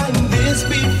felt like this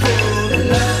before.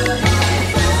 Love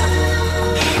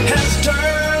has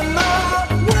turned the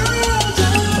world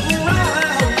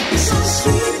around. It's so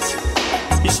sweet.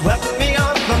 You swept me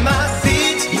off of my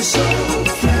so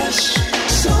fresh,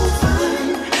 so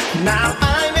fine. Now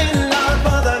I'm in love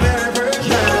for the very first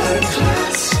time.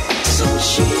 Class, so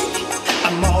chic.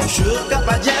 I'm all shook up,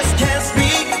 I just can't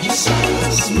speak. You're so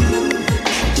smooth,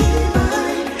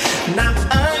 divine. Now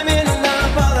I'm in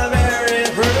love for the very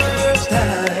first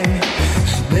time.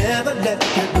 Never let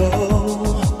you go,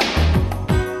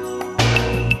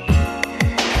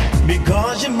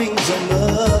 because you mean so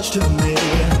much to me.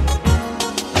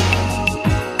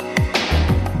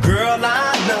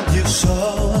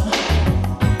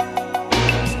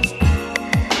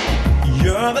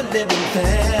 You're a living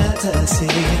fantasy.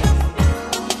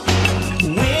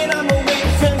 When I'm away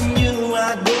from you, I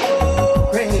go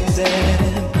crazy,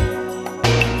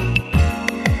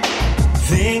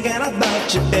 thinking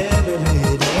about you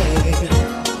every day.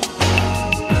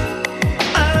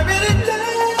 I really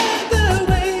love the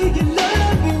way you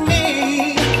love me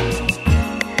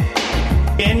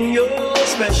in your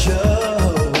special.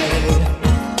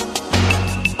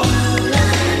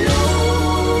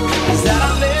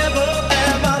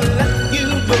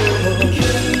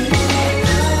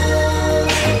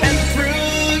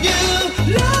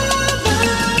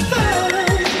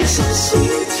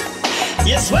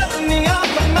 Swept me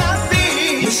off of my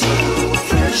feet. You're so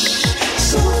fresh,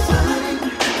 so fine.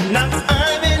 Now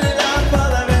I'm in love for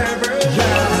the very first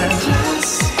time. Class,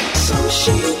 so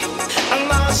chic. I'm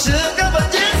all shook up, I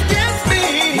just can't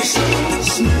speak. You're so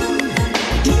smooth,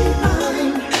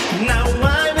 divine. Now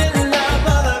I'm in love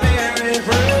for the very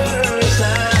first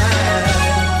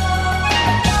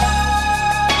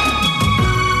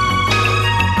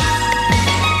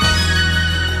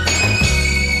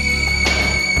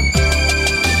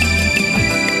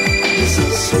so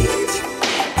sweet,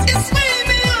 it's made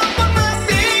me up on my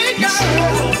feet. You're so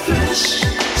fresh,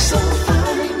 so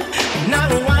fine. Now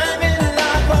I'm in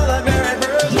love for the very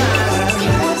first time.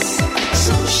 Class,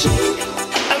 so chic.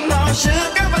 I'm all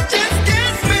shook up, I just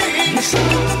can't speak. You're so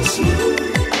smooth,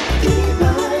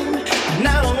 divine.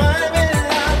 Now I'm in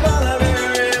love for the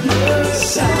very first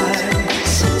time.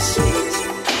 So sweet,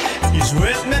 you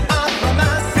swept me off of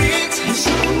my feet. You're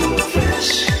so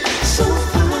fresh, so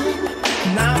fine.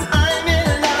 Now I'm in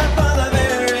love for the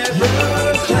very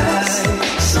first time.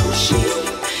 So chic,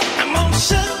 I'm all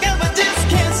shook up, I just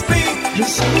can't speak. You're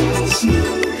so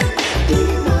smooth,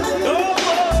 divine. Oh,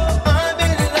 I'm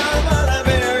in love for the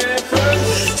very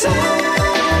first time.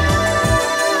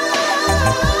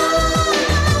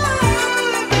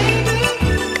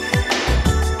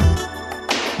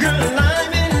 Girl,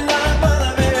 I'm in love for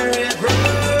the very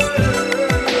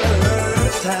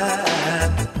first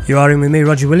time. You are in with me,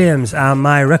 Roger Williams, and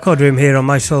my record room here on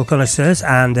My Soul Connoisseurs,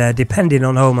 and depending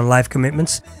on home and life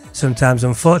commitments, sometimes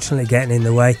unfortunately getting in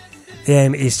the way, the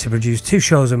aim is to produce 2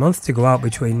 shows a month to go out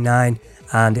between 9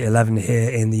 and 11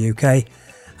 here in the UK.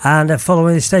 And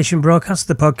following the station broadcast,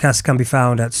 the podcast can be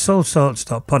found at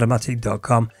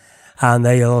soulsorts.podomatic.com, and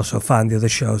there you'll also find the other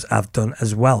shows I've done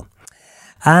as well.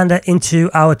 And into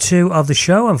hour 2 of the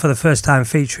show, and for the first time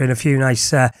featuring a few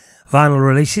nice vinyl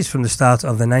releases from the start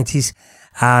of the 90s,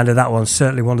 and that one's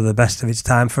certainly one of the best of its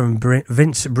time from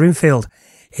Vince Broomfield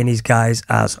in his guise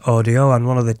as Audio, and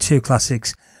one of the 2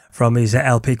 classics from his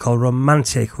LP called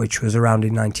Romantic, which was around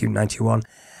in 1991,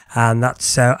 and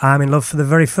that's I'm in Love for the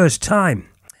Very First Time.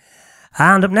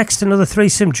 And up next, another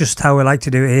threesome, just how we like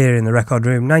to do it here in the record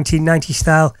room, 1990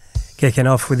 style, kicking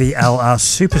off with the LR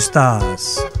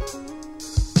Superstars.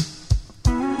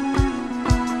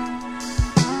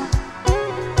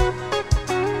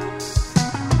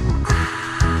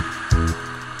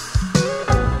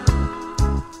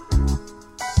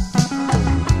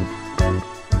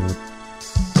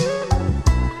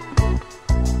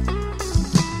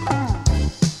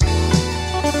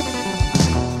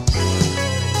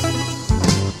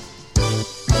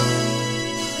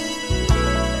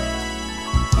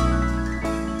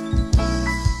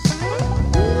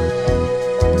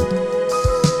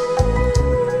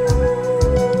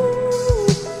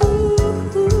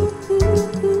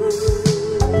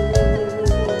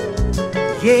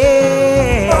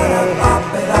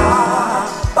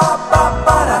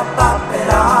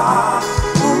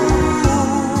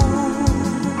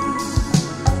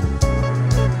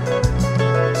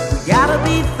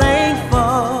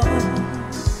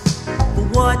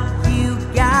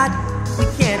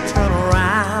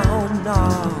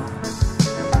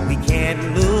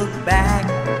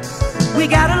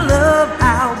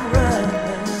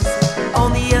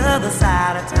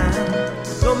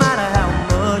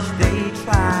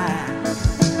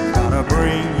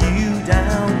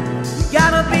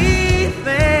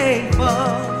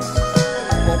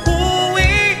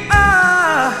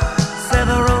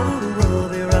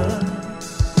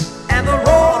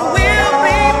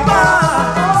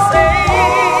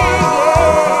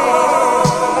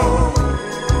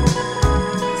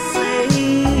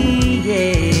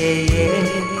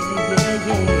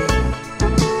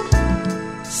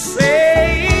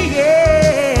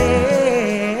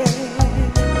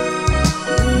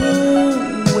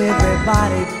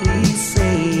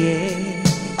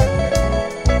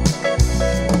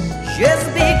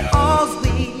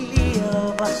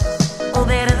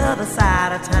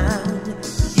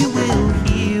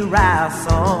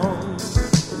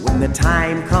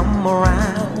 time come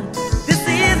around. This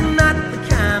is not the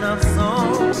kind of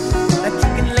song that you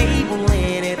can label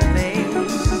anything.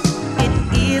 It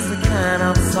is the kind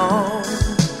of song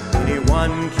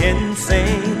anyone can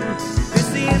sing. This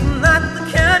is not the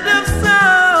kind of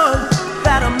song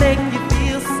that'll make you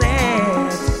feel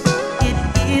sad. It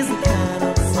is the kind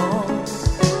of song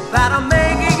that'll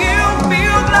make you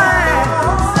feel glad.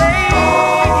 Say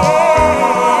yeah.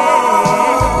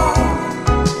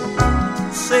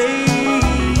 Say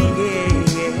yeah.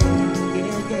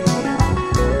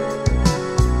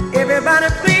 Everybody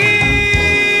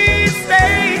please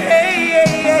say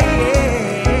yeah.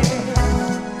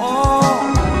 Oh,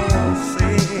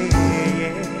 say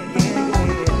yeah.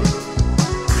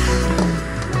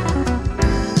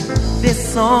 This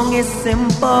song is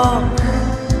simple,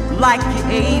 like your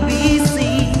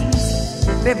ABCs.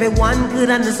 If everyone could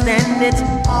understand it,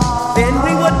 then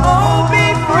we would all be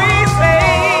free. Say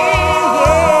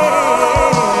yeah.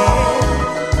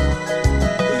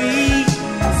 Please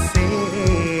say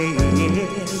yeah.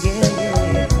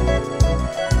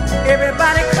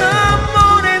 Everybody come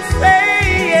on and say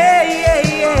yeah.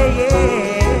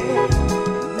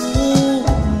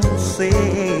 Ooh, say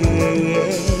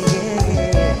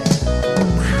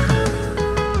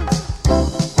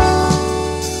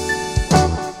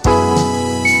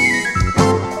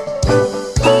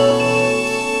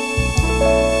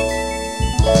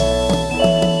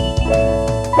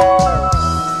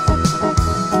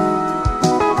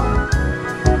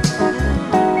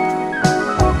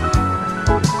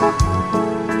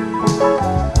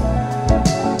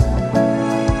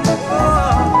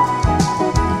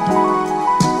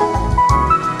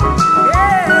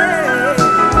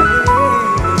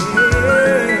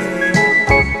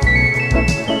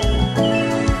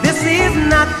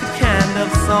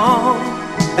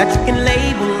that you can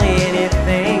label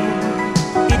anything.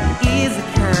 It is a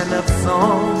kind of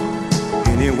song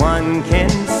anyone can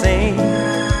sing.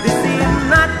 This is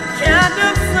not the kind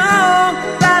of song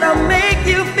that'll make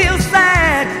you feel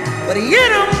sad, but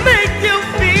it'll make you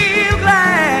feel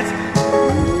glad.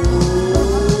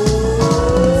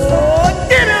 Oh,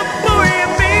 get up for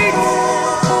your beat,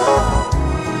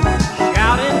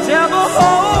 shout and tell the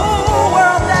whole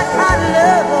world that I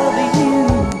love you.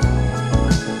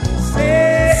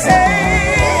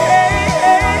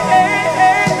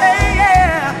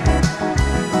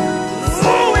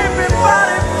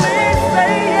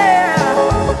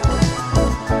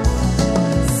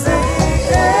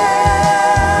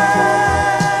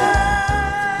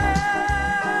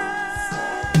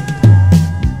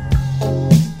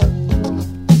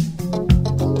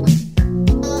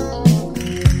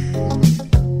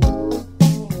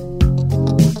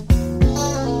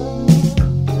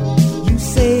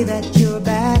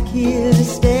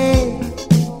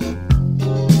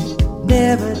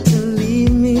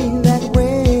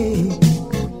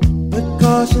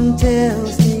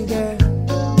 Tells me, girl,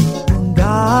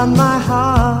 guard my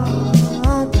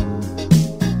heart,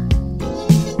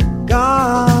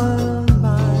 guard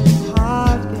my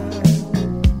heart, girl.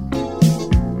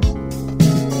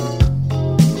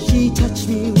 She touched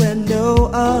me when no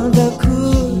other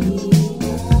could.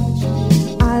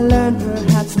 I learned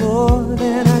perhaps more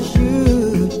than I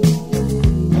should,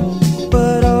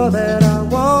 but all that I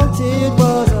wanted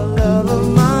was a love of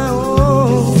my own.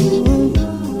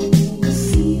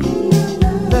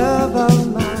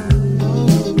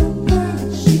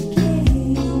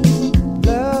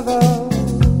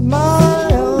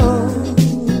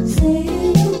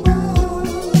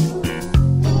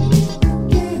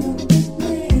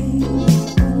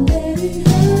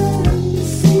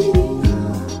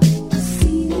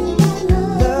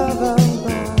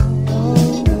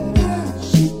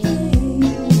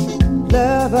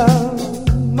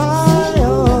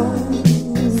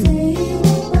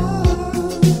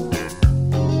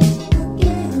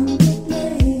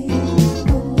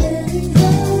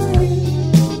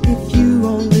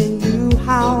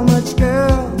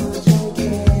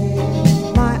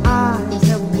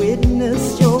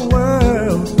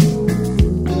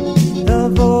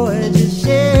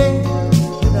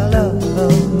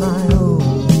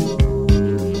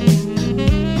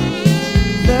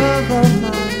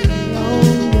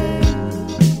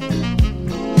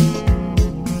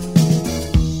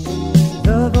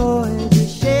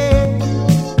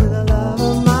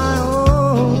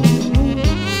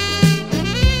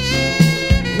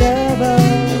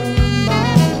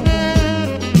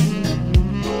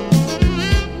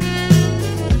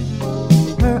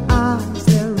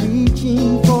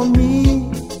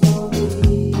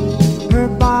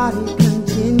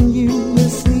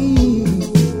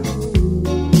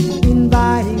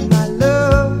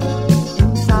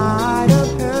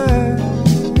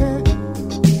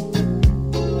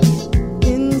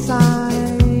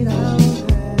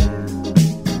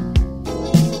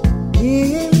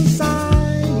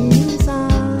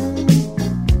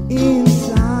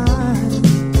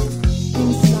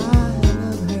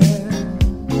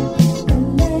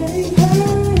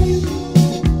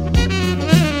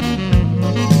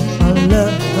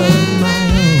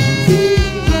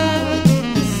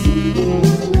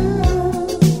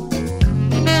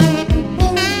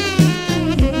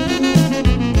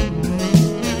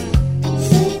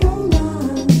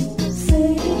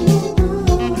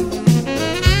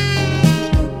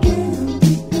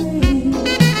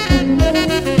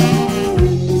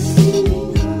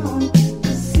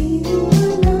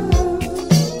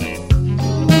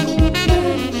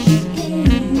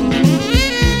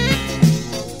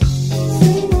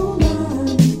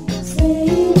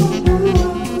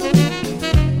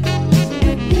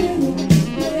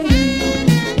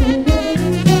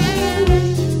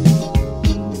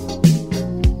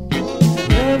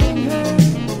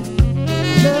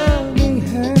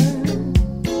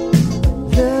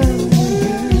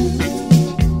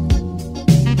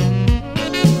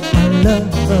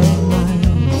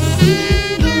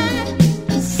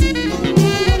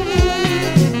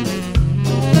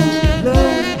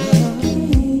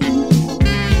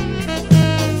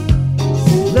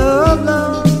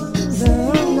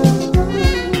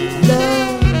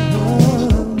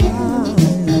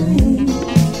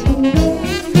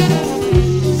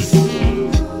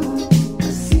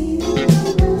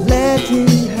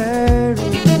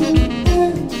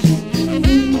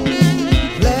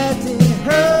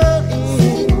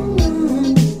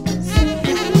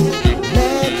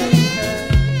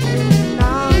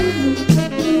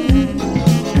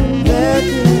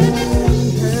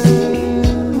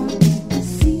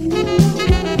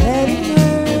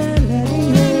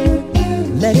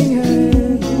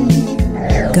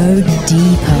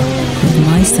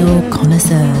 Soul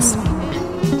Connoisseurs.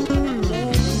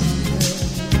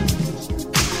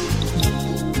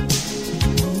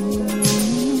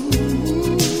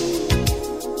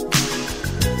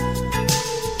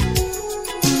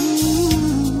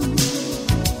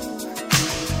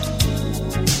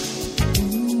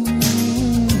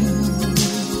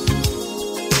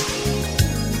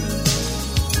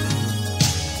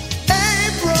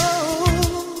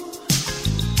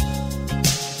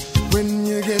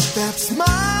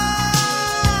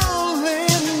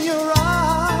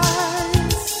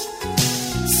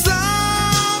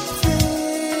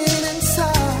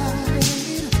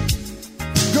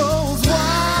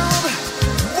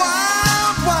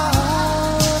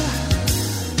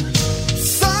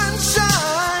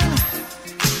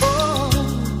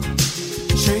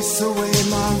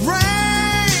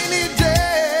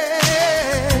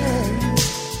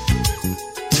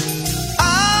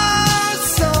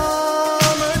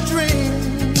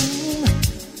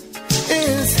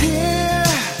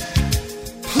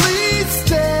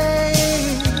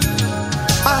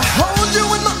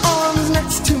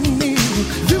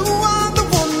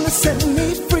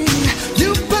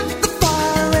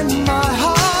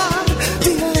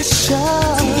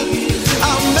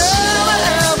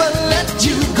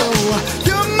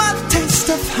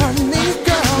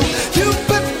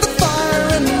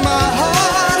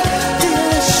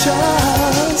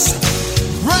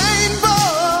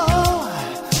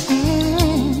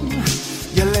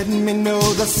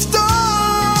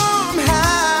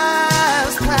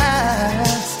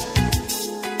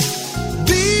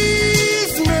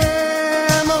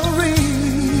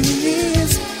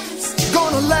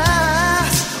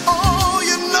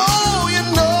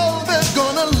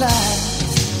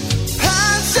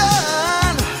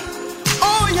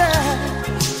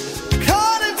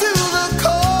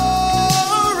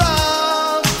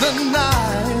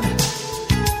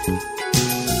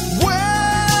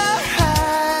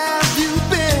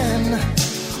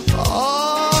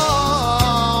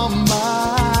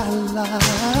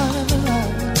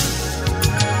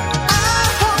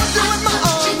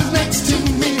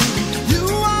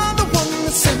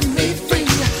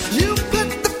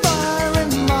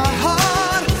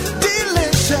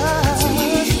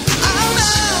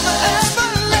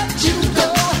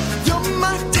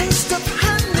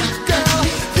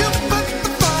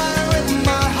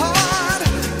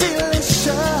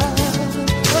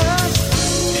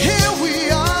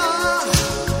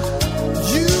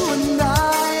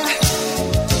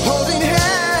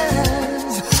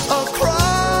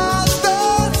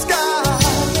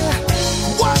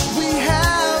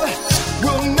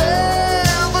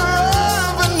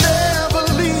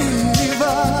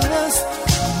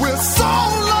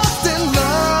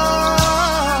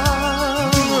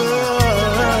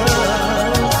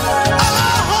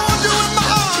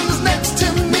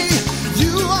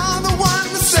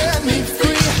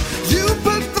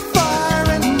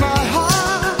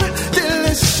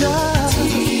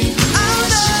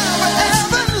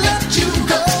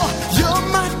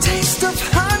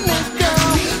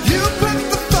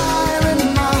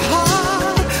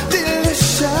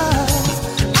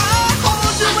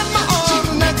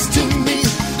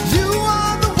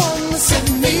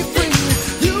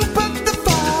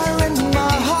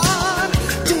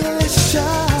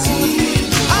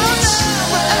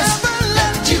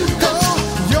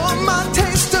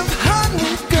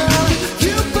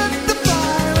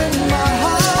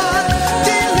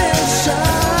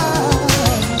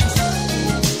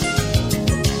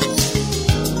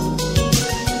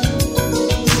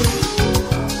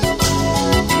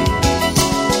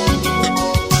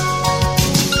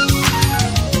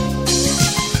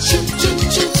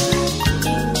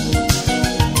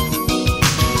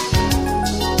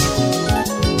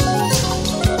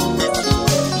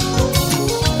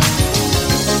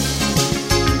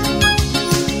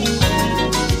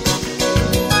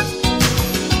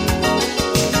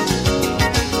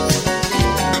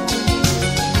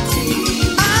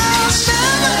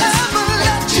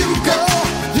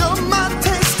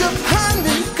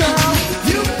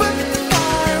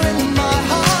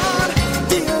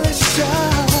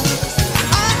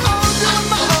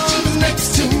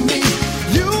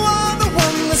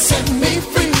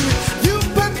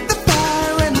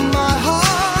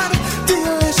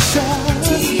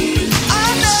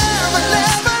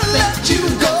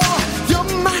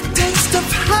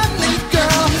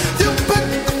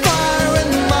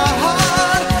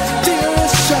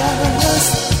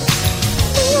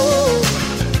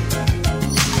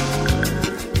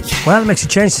 Well, it makes a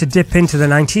change to dip into the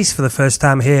 90s for the first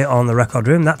time here on the Record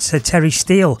Room. That's Terry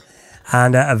Steele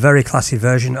and a very classy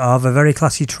version of a very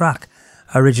classy track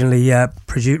originally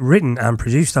written and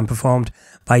produced and performed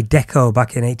by Deco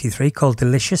back in 83, called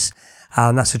Delicious,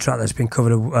 and that's a track that's been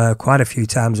covered quite a few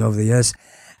times over the years,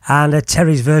 and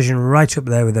Terry's version right up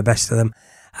there with the best of them,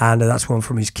 and that's one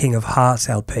from his King of Hearts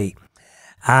LP.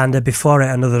 And before it,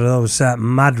 another of those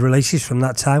mad releases from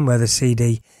that time where the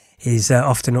CD is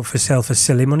often up for sale for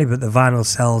silly money, but the vinyl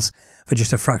sells for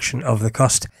just a fraction of the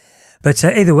cost. But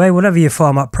either way, whatever your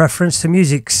format preference, the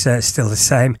music's still the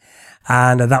same.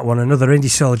 And that one, another indie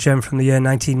soul gem from the year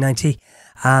 1990,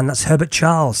 and that's Herbert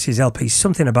Charles, his LP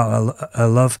Something About Her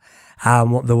Love,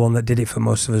 and the one that did it for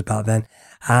most of us back then,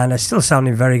 and still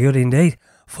sounding very good indeed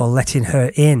for Letting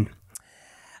Her In.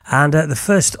 And the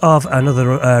first of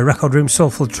another Record Room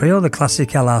Soulful Trio, the classic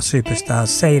LR Superstars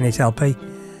Sayin It LP,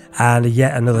 and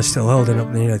yet another still holding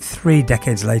up 3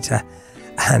 decades later,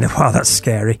 and wow, that's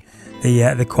scary,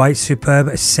 the quite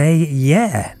superb Say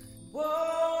Yeah.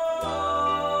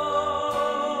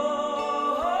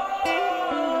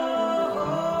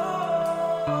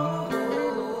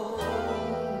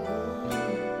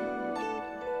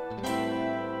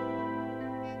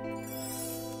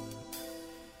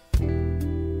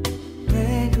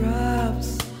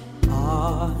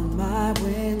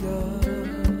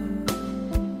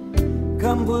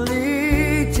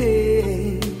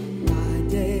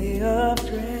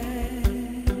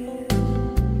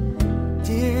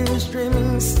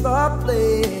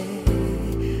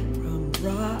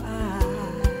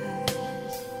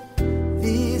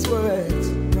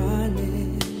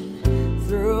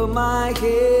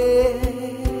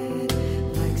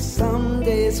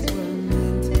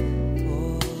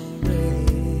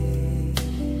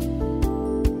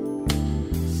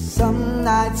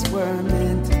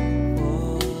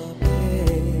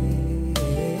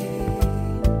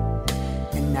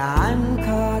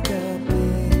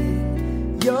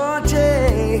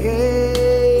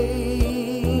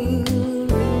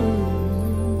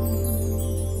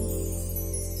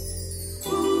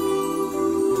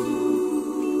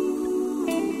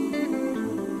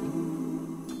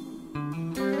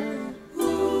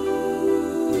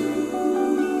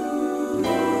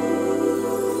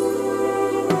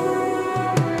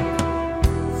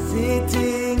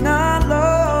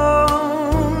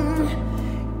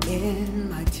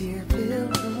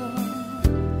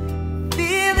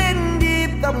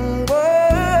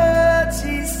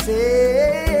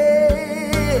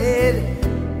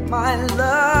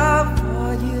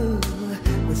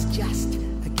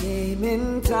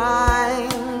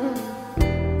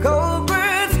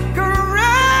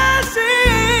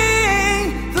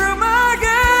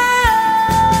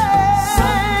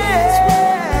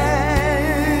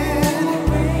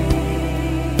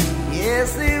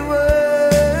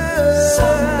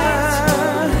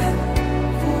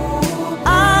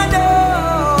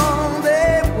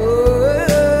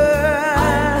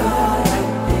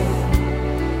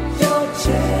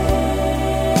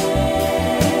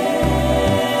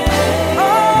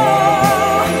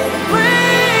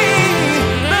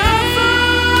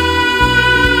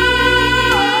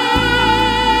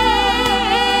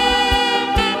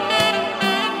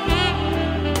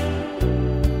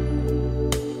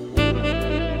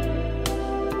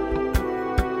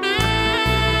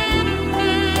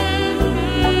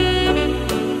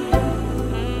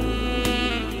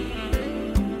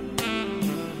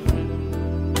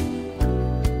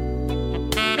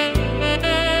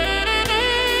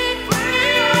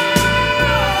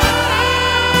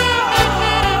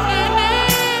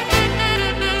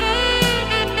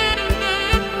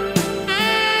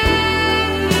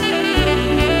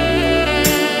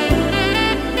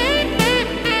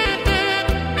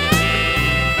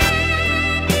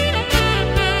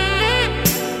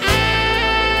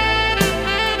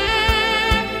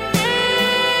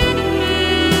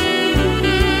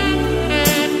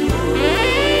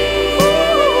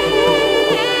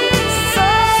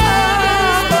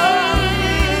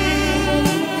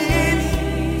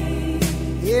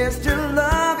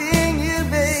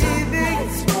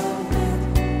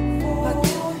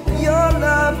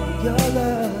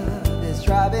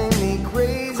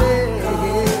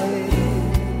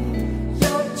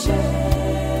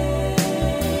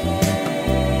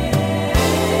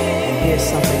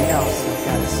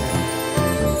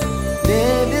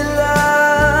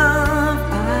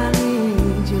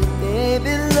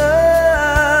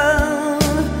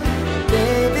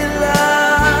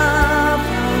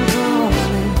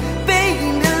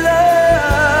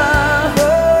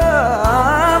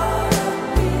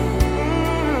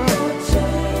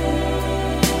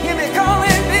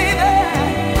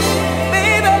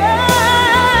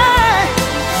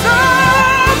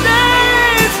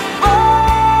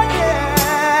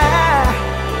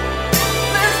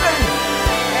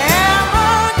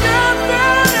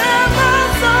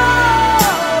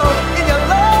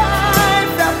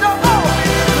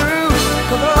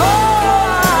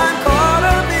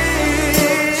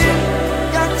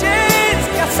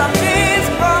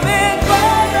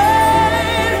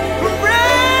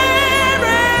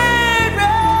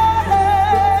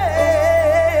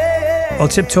 Well,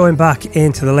 tiptoeing back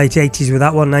into the late 80s with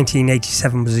that one,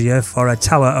 1987 was the year for a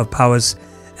Tower of Power's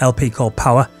LP called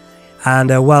Power.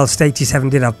 And whilst 87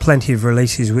 did have plenty of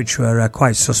releases which were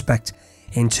quite suspect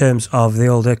in terms of the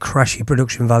older crashy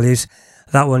production values,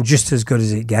 that one just as good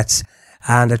as it gets.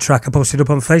 And a track I posted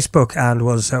up on Facebook and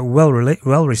was well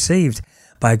received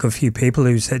by a good few people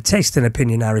whose taste and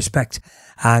opinion I respect,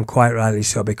 and quite rightly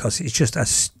so, because it's just a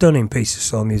stunning piece of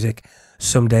soul music.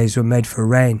 Some Days Were Made for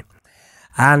Rain.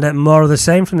 And more of the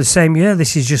same from the same year.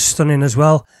 This is just stunning as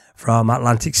well from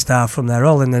Atlantic Starr from their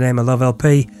All in the Name of Love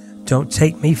LP, Don't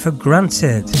Take Me for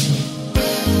Granted.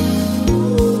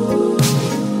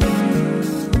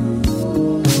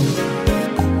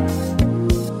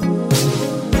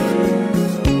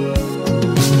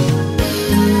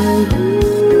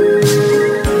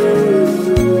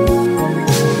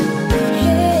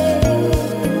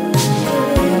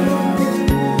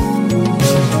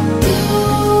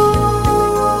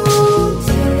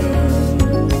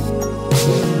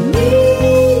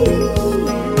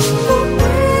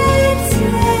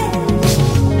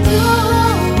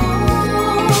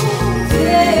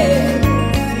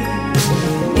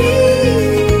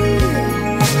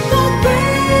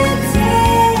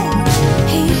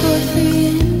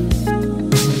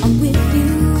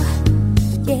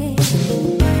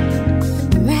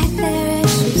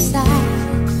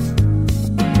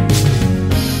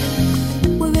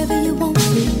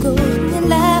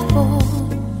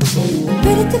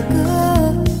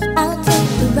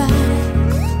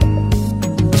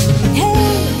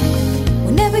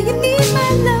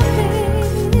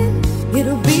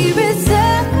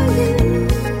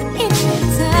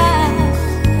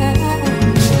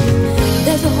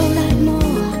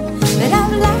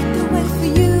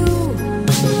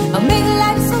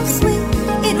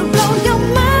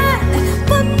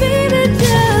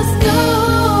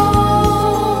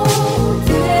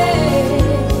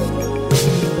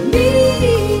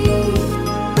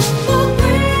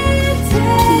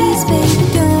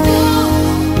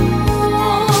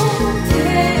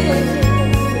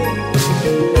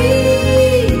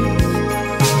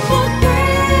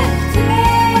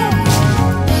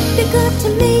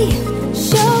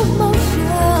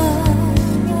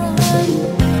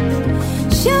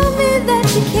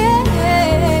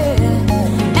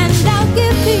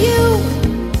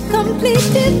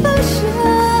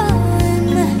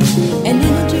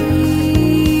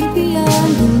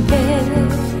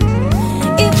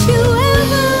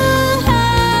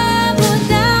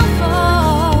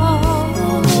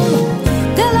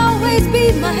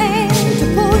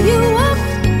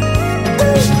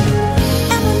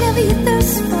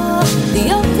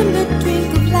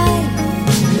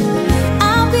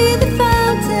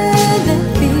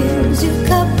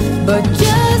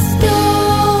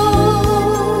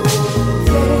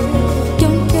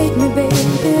 Don't take me, baby.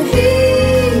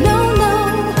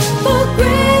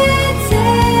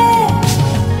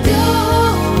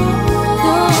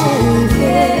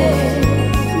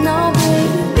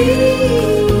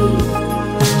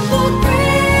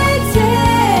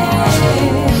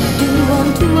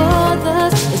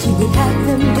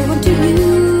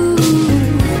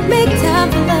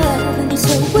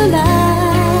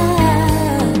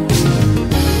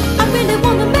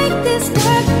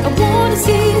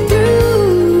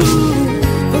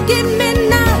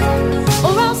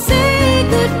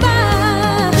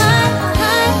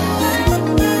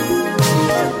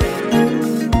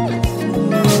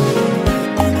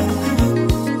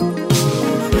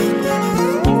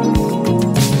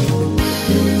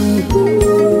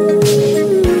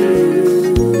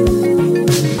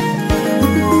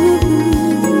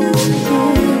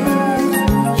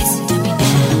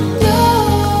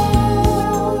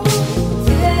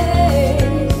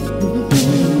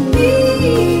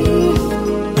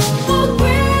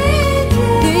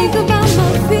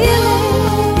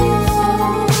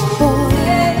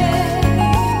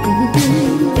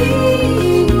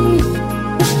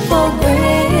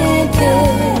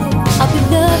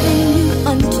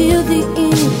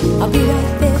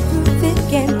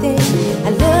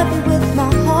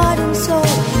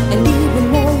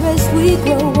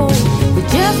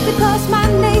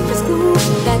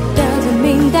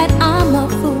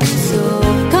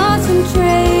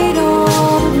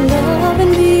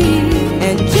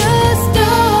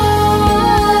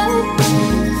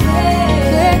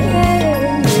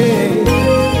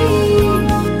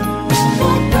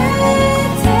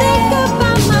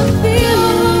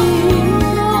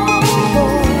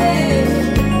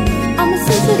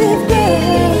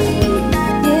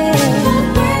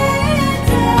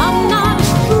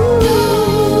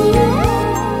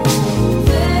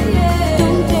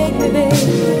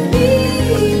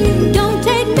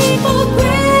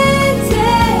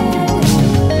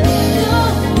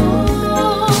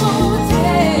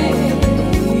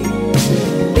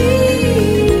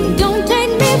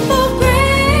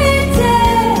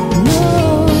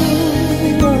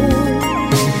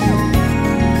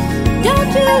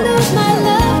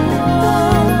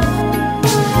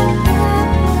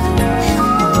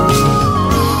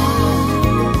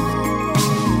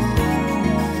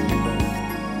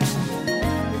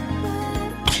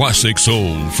 classic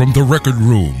soul from the record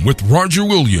room with Roger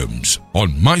Williams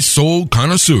on My Soul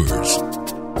Connoisseurs.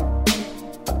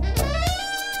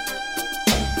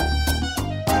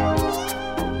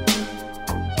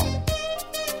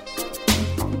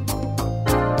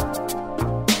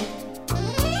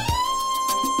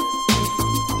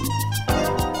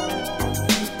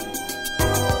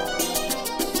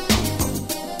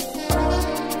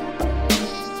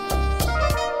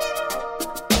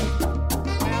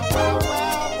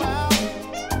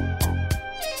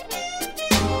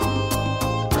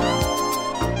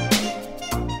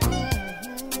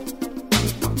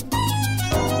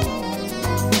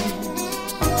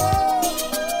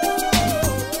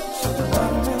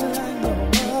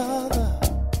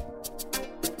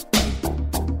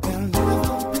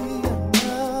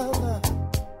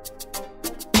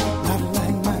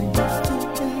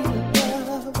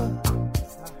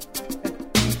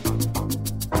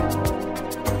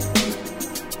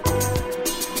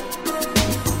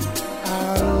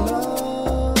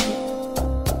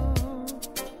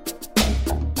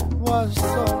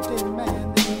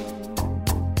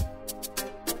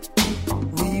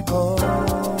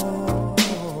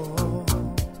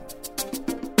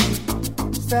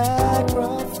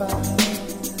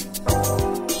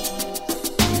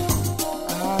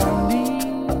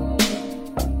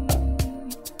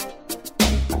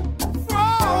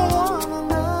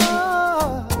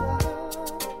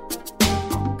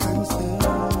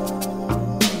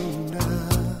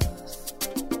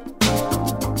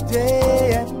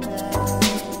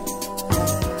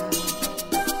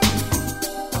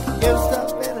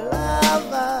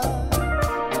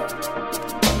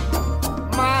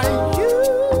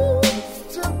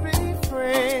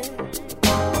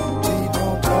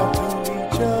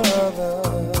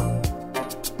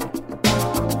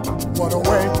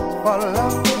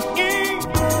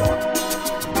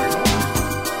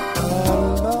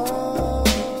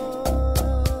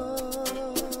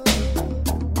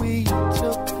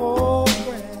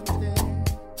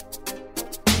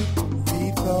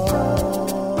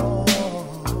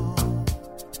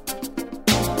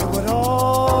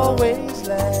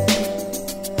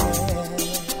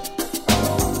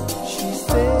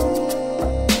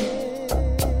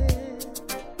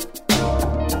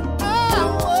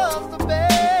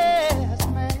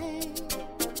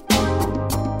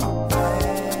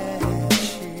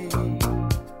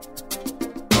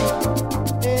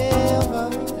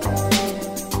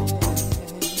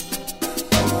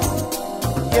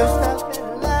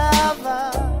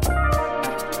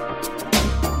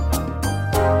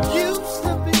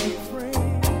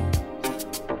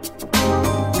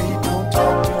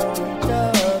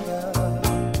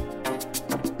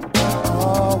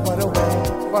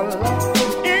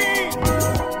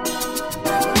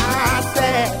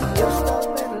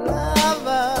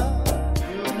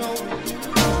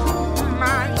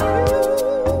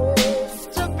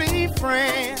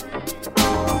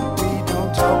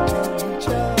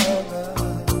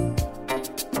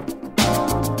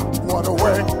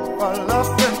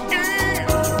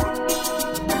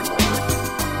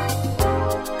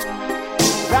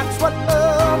 That's what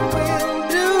love will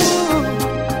do.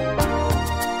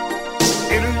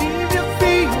 It'll leave you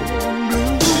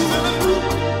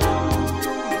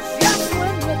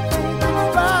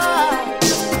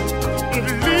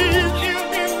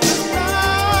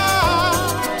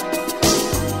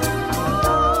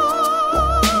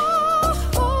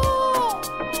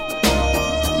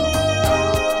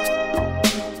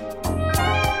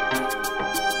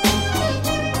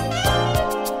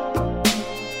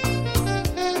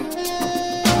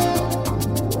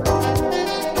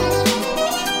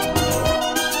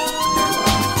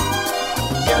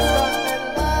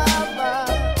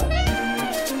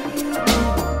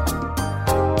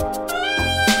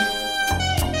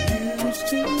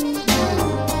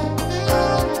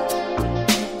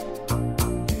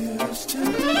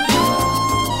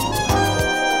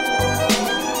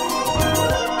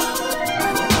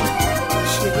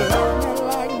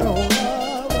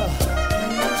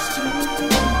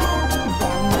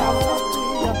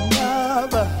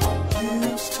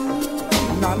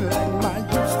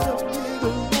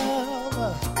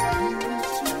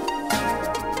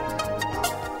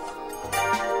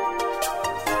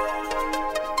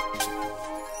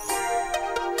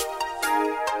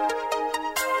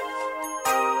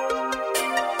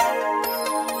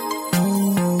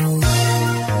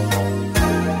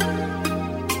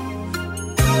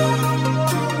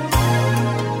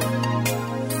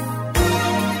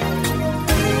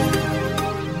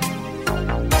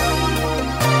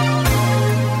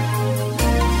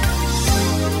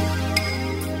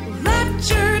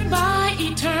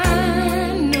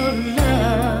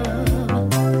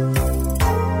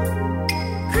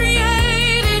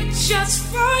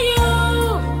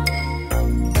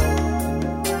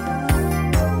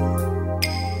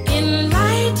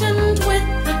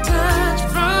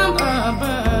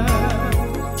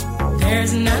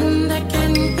There's none that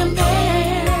can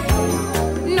compare.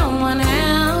 No one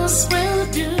else will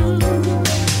do.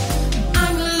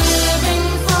 I'm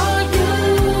living for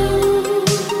you.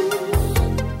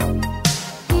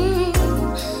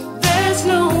 There's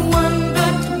no one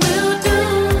that will do.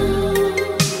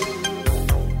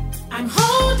 I'm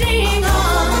holding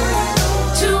on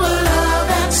to a love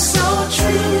that's so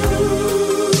true.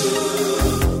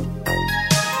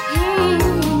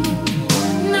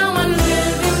 Now I'm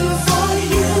living for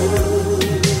you.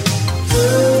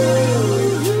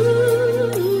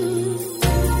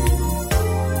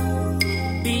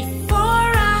 Before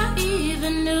I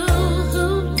even knew who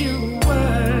you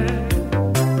were,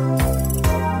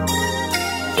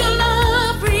 your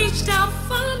love reached out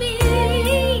for me.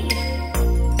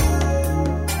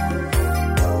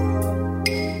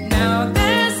 Now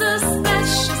there's a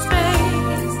special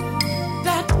space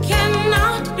that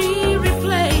cannot be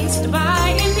replaced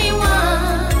by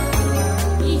anyone.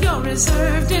 You're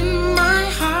reserved in my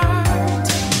heart.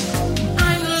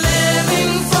 I'm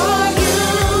living for you.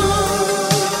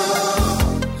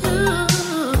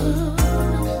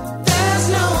 There's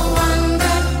no one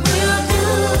that will do.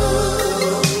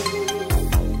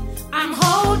 I'm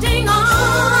holding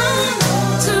on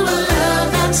to a love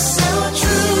that's so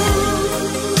true.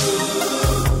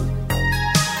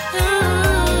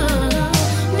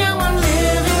 Now I'm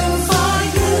living for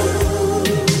you.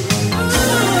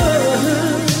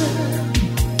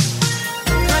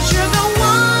 'Cause you're the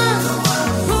one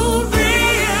who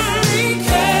really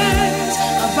cares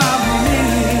about me.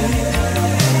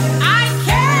 I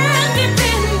can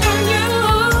depend on you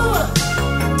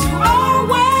to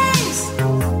always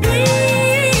be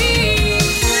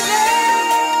there.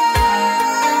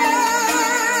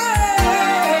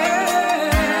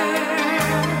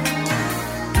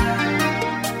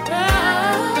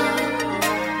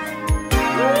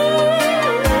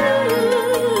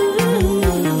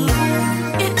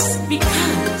 It's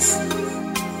because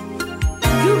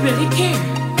you really care.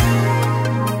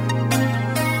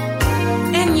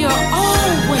 And you're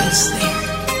always there.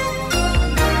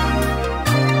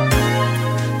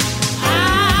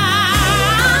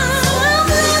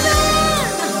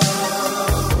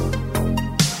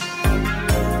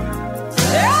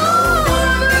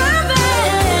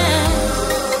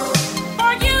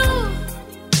 For you.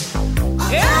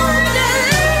 Every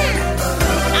day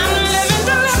I'm living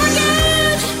to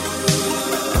live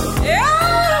again.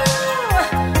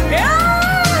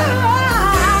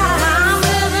 I'm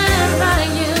living by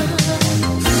you.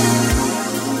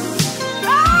 I'm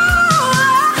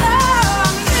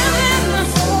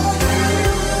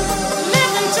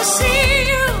living to see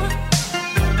you.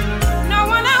 No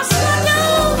one else will do.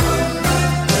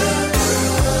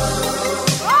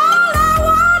 All I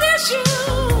want is you.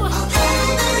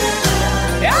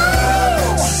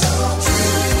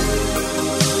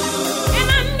 And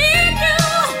I need you.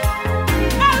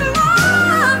 I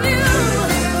love you.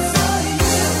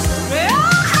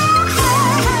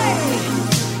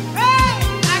 Hey,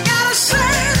 I gotta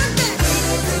say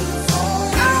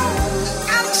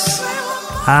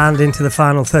And into the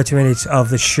final 30 minutes of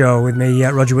the show with me,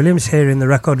 Roger Williams, here in the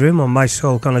record room on My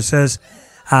Soul Connoisseurs.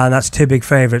 And that's two big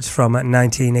favourites from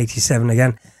 1987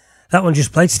 again. That one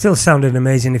just played, still sounded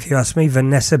amazing if you ask me.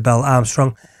 Vanessa Bell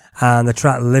Armstrong and the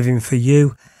track Living For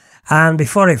You. And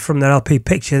before it, from their LP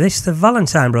Picture This, the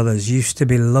Valentine brothers used to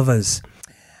be lovers.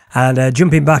 And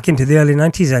jumping back into the early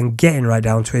 90s and getting right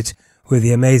down to it with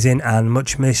the amazing and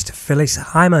much missed Phyllis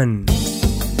Hyman.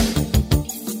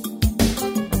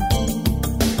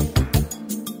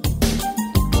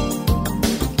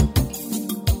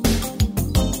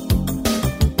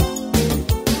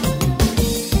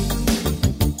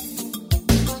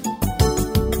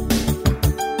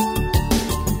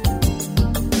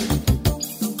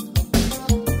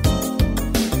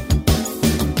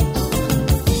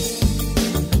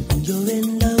 You're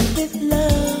in love with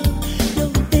love, your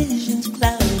vision's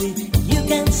clouded. You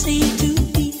can see 2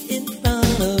 feet in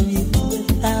front of you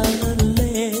without a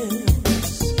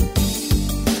lens.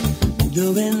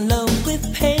 You're in love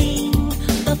with pain,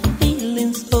 the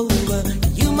feeling's over.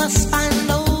 You must find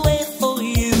a way for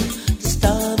you to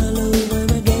start all over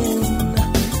again.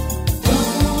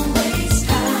 Don't waste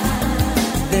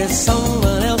time. There's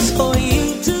someone else for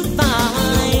you to find.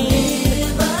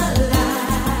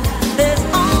 There's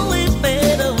always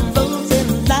better roads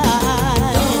in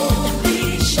life. Don't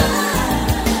be shy.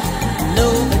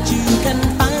 Know that you can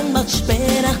find much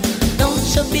better.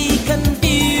 Don't you be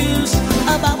confused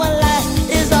about what life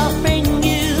is offering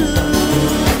you.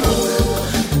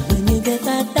 When you get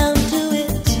right down to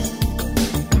it,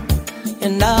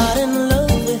 you're not in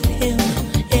love with him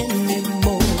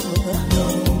anymore. No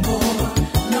more.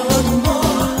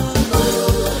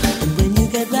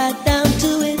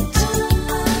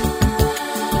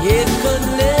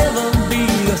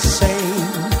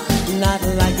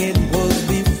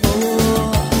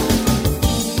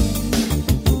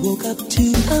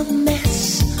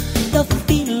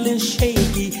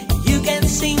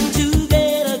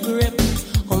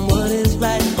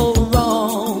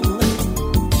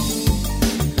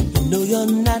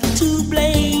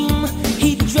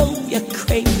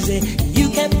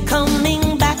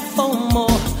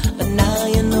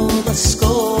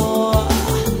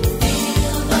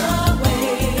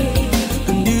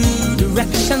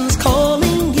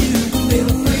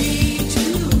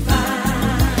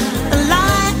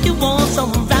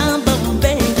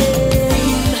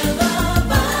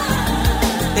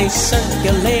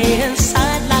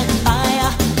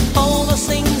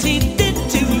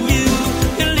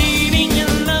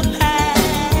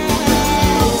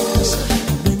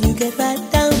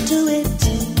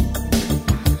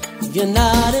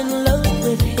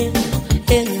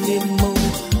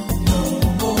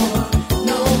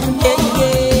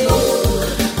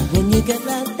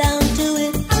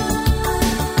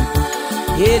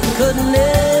 It could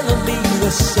never be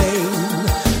the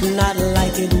same, not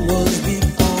like it was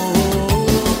before.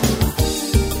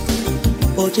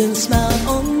 Fortune smiled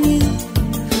on you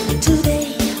today,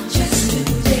 just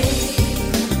today.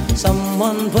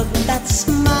 Someone put that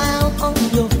smile on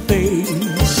your face,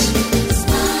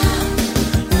 smile,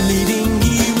 leaving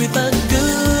you with a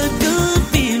good, good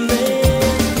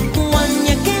feeling, one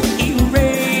you can't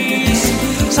erase.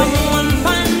 Someone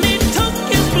finally took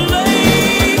his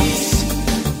place.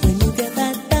 When you get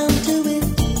right down to it,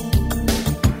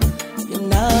 you're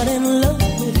not in love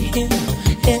with him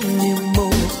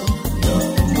anymore. No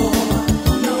more,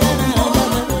 no more.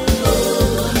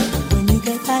 When you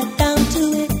get right down to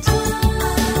it,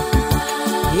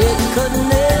 it could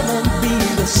never be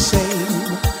the same,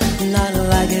 not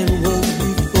like it was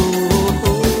before.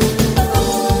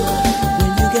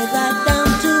 When you get right down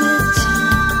to it,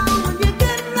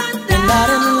 you're not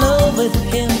in love with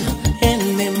him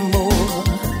anymore.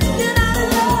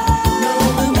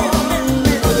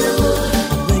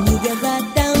 When you get right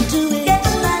down to it,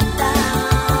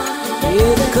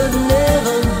 it could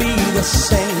never be the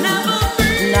same,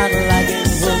 not like it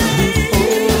was before.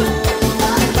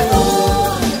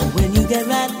 When you get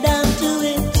right down to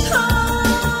it,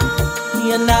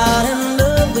 you're not in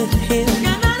love with him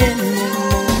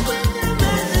anymore.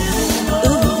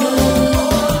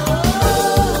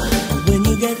 When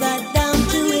you get right down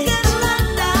to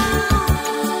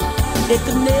it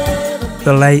could never.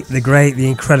 The late, the great, the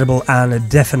incredible, and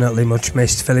definitely much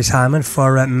missed Phyllis Hyman,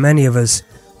 for many of us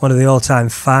one of the all-time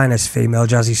finest female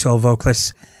jazzy soul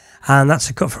vocalists, and that's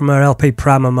a cut from her LP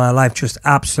Prime of My Life, just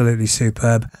absolutely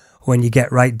superb when you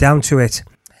get right down to it.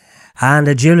 And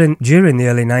during the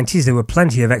early 90s there were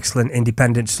plenty of excellent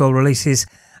independent soul releases,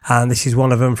 and this is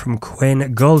one of them from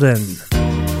Quinn Golden.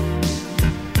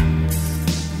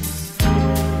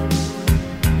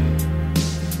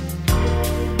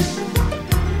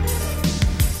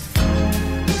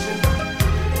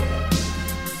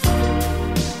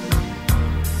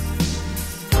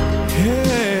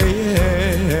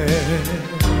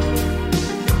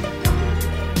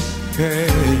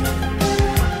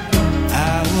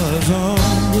 I was on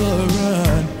the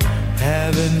run,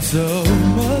 having so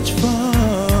much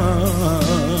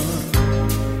fun.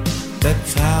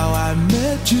 That's how I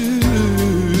met you.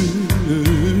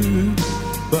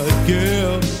 But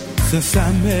girl, since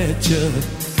I met you,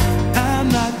 I'm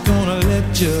not gonna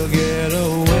let you get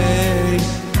away.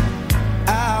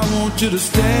 I want you to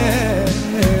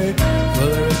stay for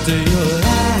the rest of your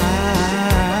life.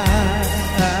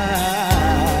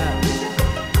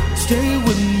 Stay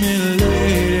with me,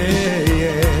 lady,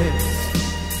 yes,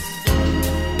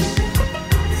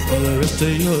 for the rest of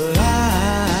your life.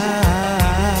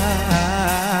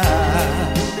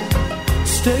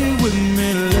 Stay with me,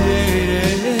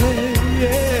 lady,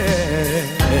 yeah.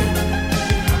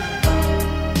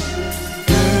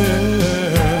 Girl,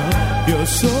 you're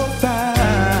so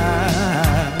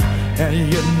fine, and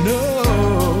you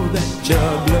know that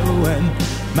you're blowing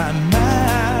my mind.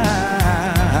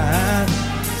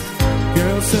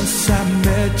 Girl, since I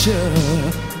met you,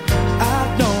 I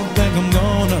don't think I'm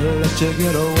gonna let you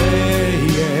get away,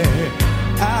 yeah.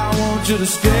 I want you to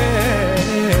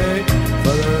stay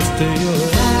for the rest of your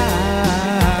life.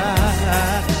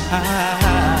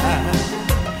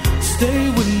 Stay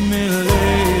with me,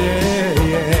 lady,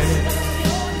 yeah,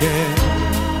 yeah,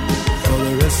 for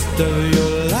the rest of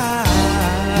your life.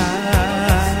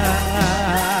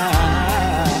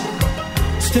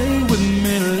 Stay with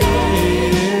me, lady,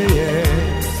 yeah,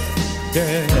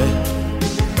 yeah.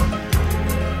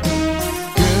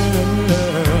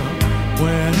 Girl,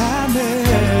 when I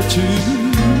met you,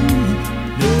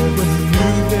 never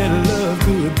knew that love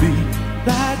could be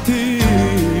like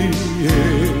this.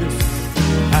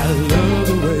 I love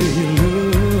the way you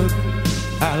look,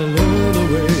 I love the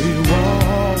way you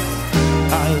walk,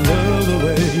 I love the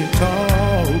way you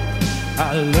talk, I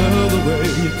love the way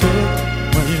you cook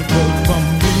when you cook for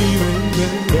me,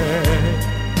 baby.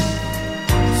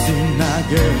 See now,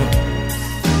 girl,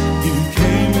 you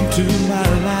came into my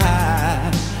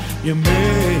life, you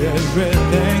made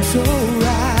everything so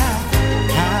right,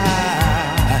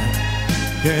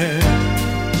 yeah.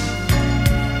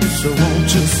 So won't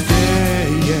you stay,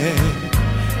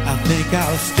 yeah, I think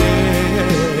I'll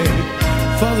stay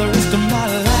for the rest of my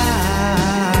life.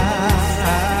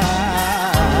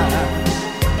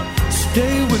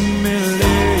 Stay with me,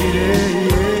 lady,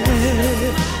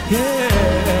 yeah,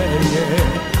 yeah, yeah,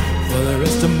 for the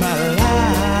rest of my life.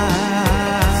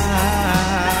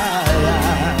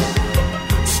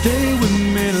 Stay with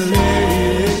me,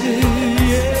 lady,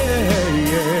 yeah,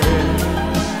 yeah,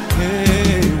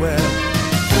 hey, well.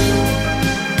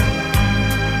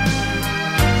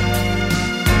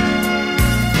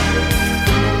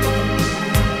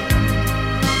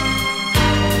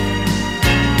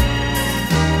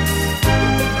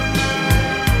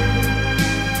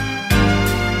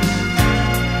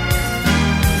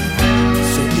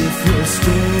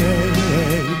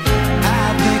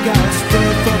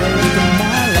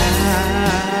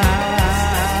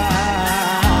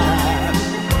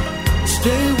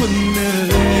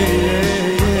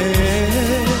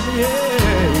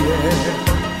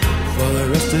 for the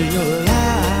rest of your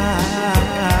life,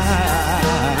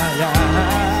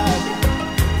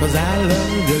 'cause I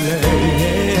love you,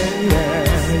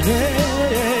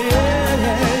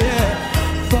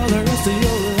 for the rest of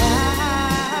your life,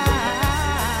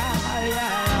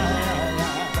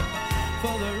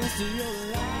 for the rest of your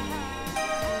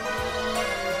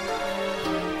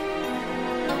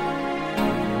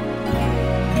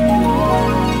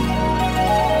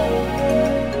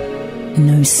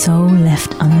No soul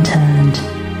left unturned.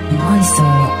 My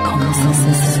soul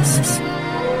connoisseurs.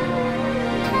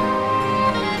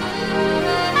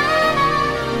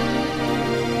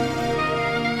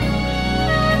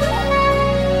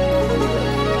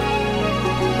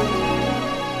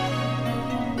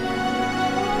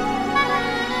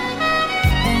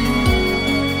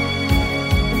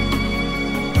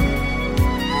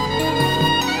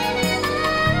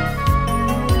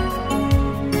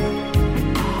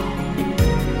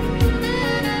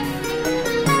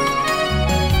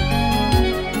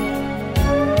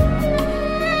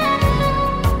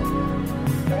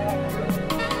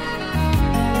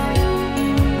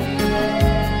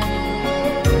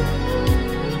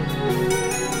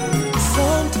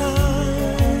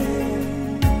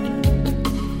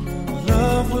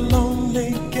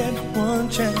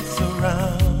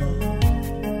 try.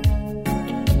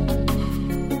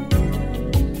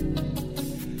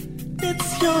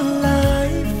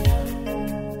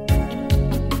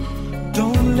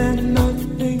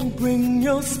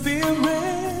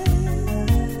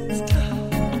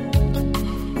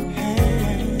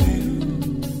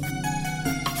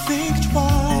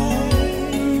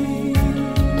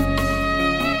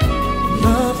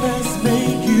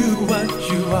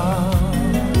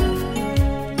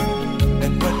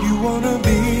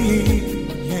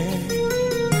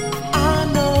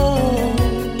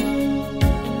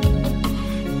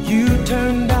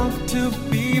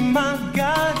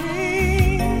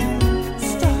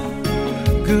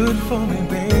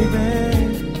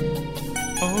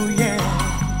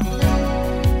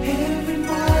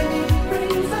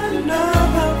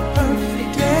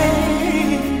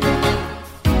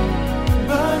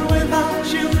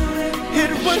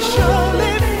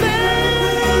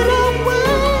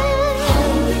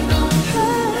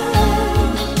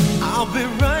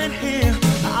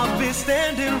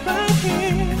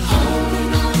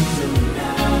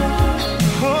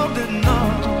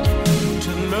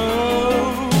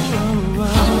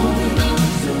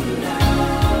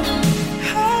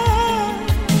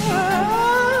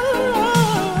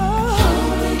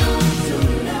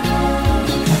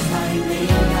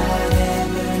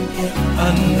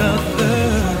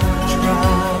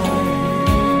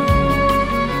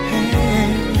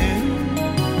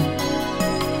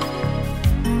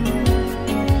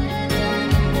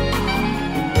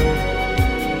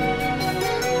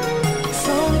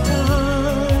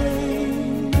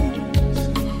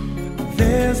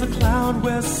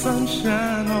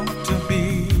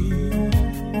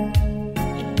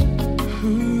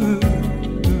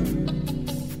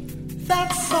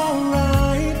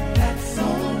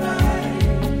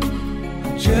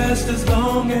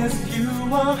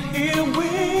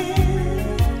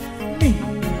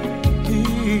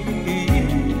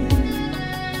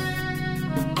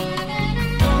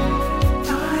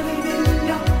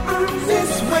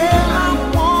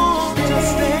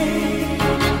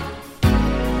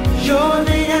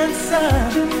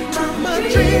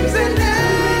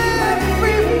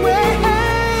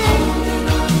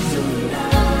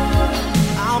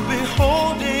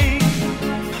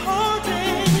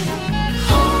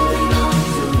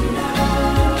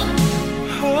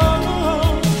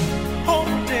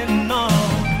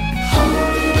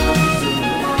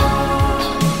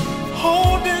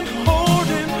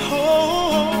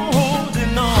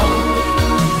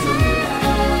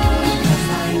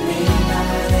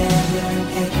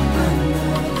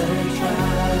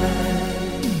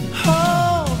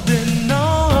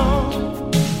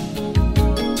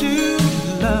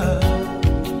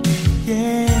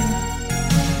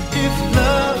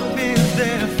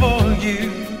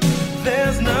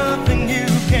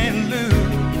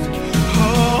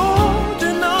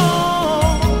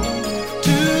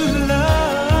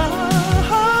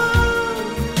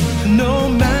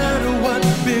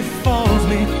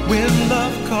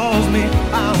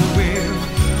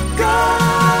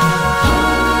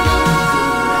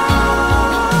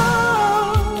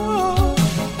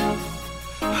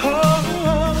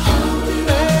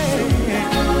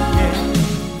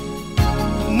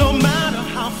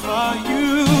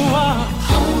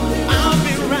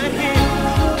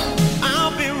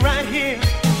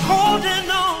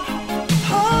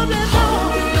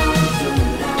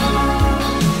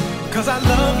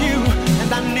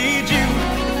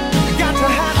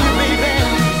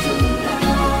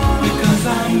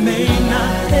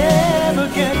 not ever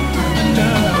get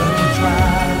another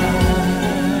try.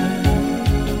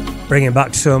 Bringing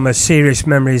back some serious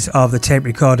memories of the tape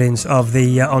recordings of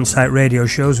the on-site radio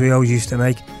shows we always used to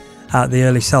make at the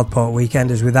early Southport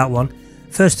weekenders with that one.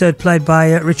 First heard played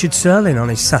by Richard Serling on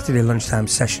his Saturday lunchtime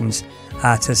sessions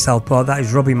at Southport. That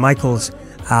is Robbie Mychals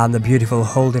and the beautiful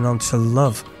Holding On to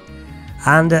Love.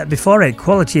 And before it,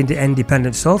 quality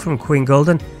independent soul from Quinn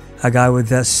Golden, a guy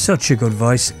with such a good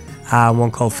voice, and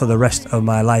one called For the Rest of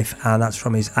My Life, and that's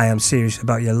from his I Am Serious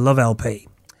About Your Love LP.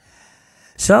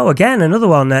 So again, another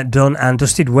one done and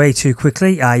dusted way too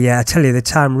quickly. I tell you, the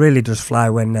time really does fly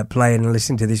when playing and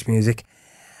listening to this music.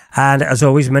 And as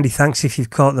always, many thanks if you've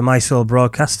caught the My Soul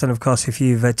broadcast, and of course if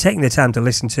you've taken the time to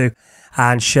listen to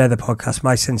and share the podcast,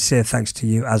 my sincere thanks to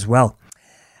you as well.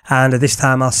 And this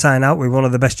time I'll sign out with one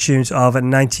of the best tunes of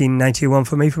 1991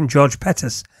 for me from George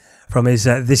Pettus, from his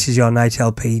This Is Your Night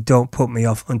LP, Don't Put Me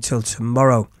Off Until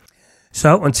Tomorrow.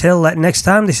 So until next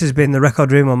time, this has been The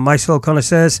Record Room on My Soul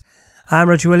Connoisseurs. I'm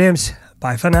Roger Williams.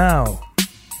 Bye for now.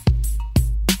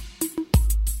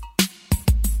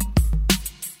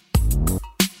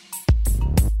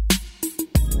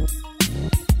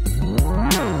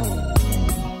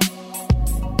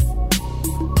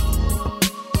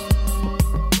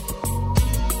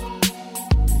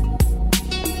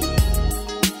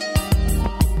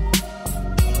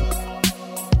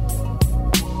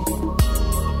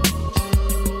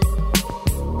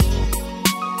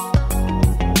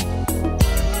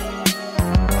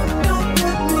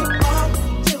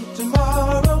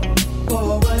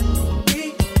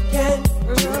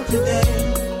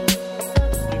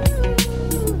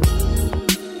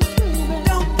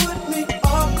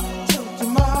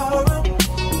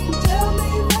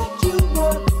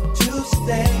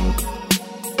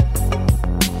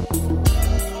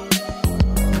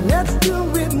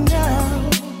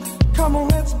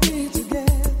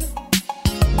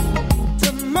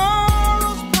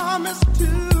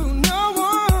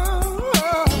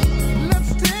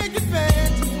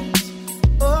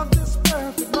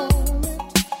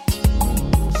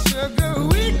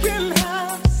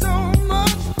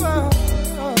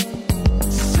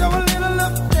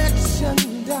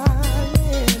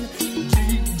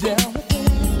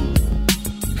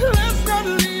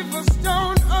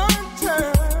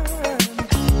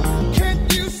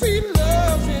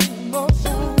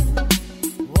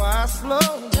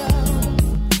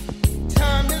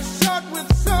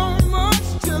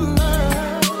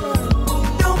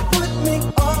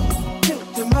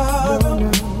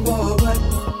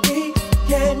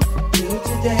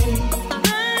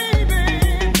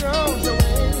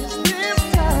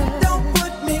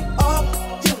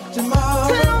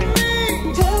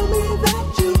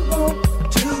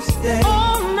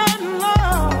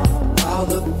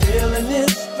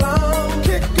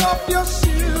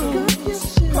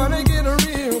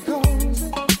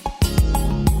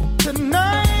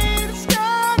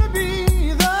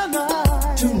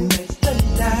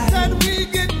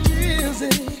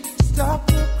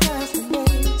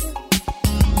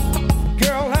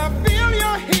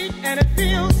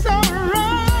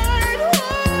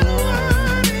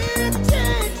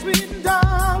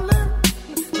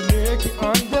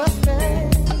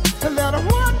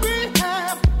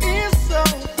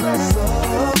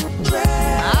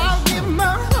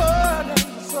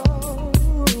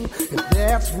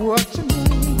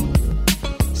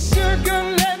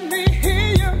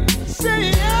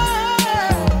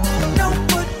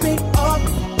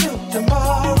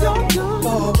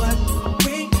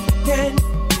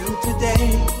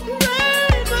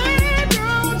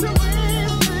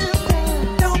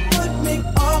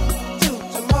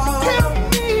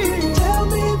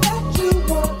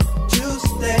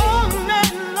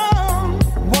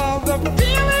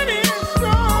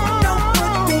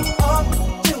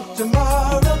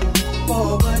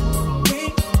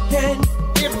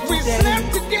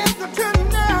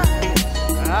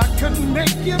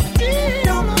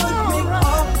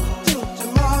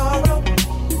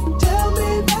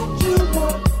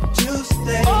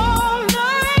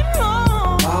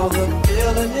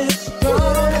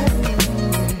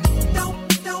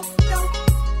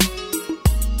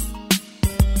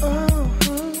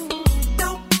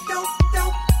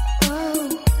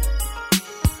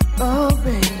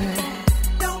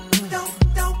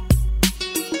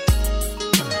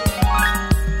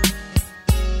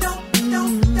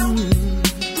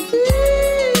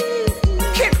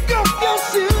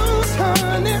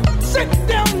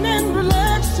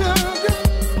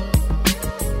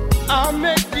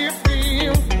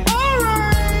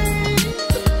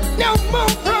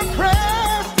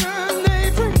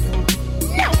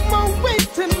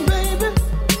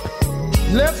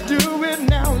 Let's do it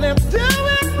now, let's do it.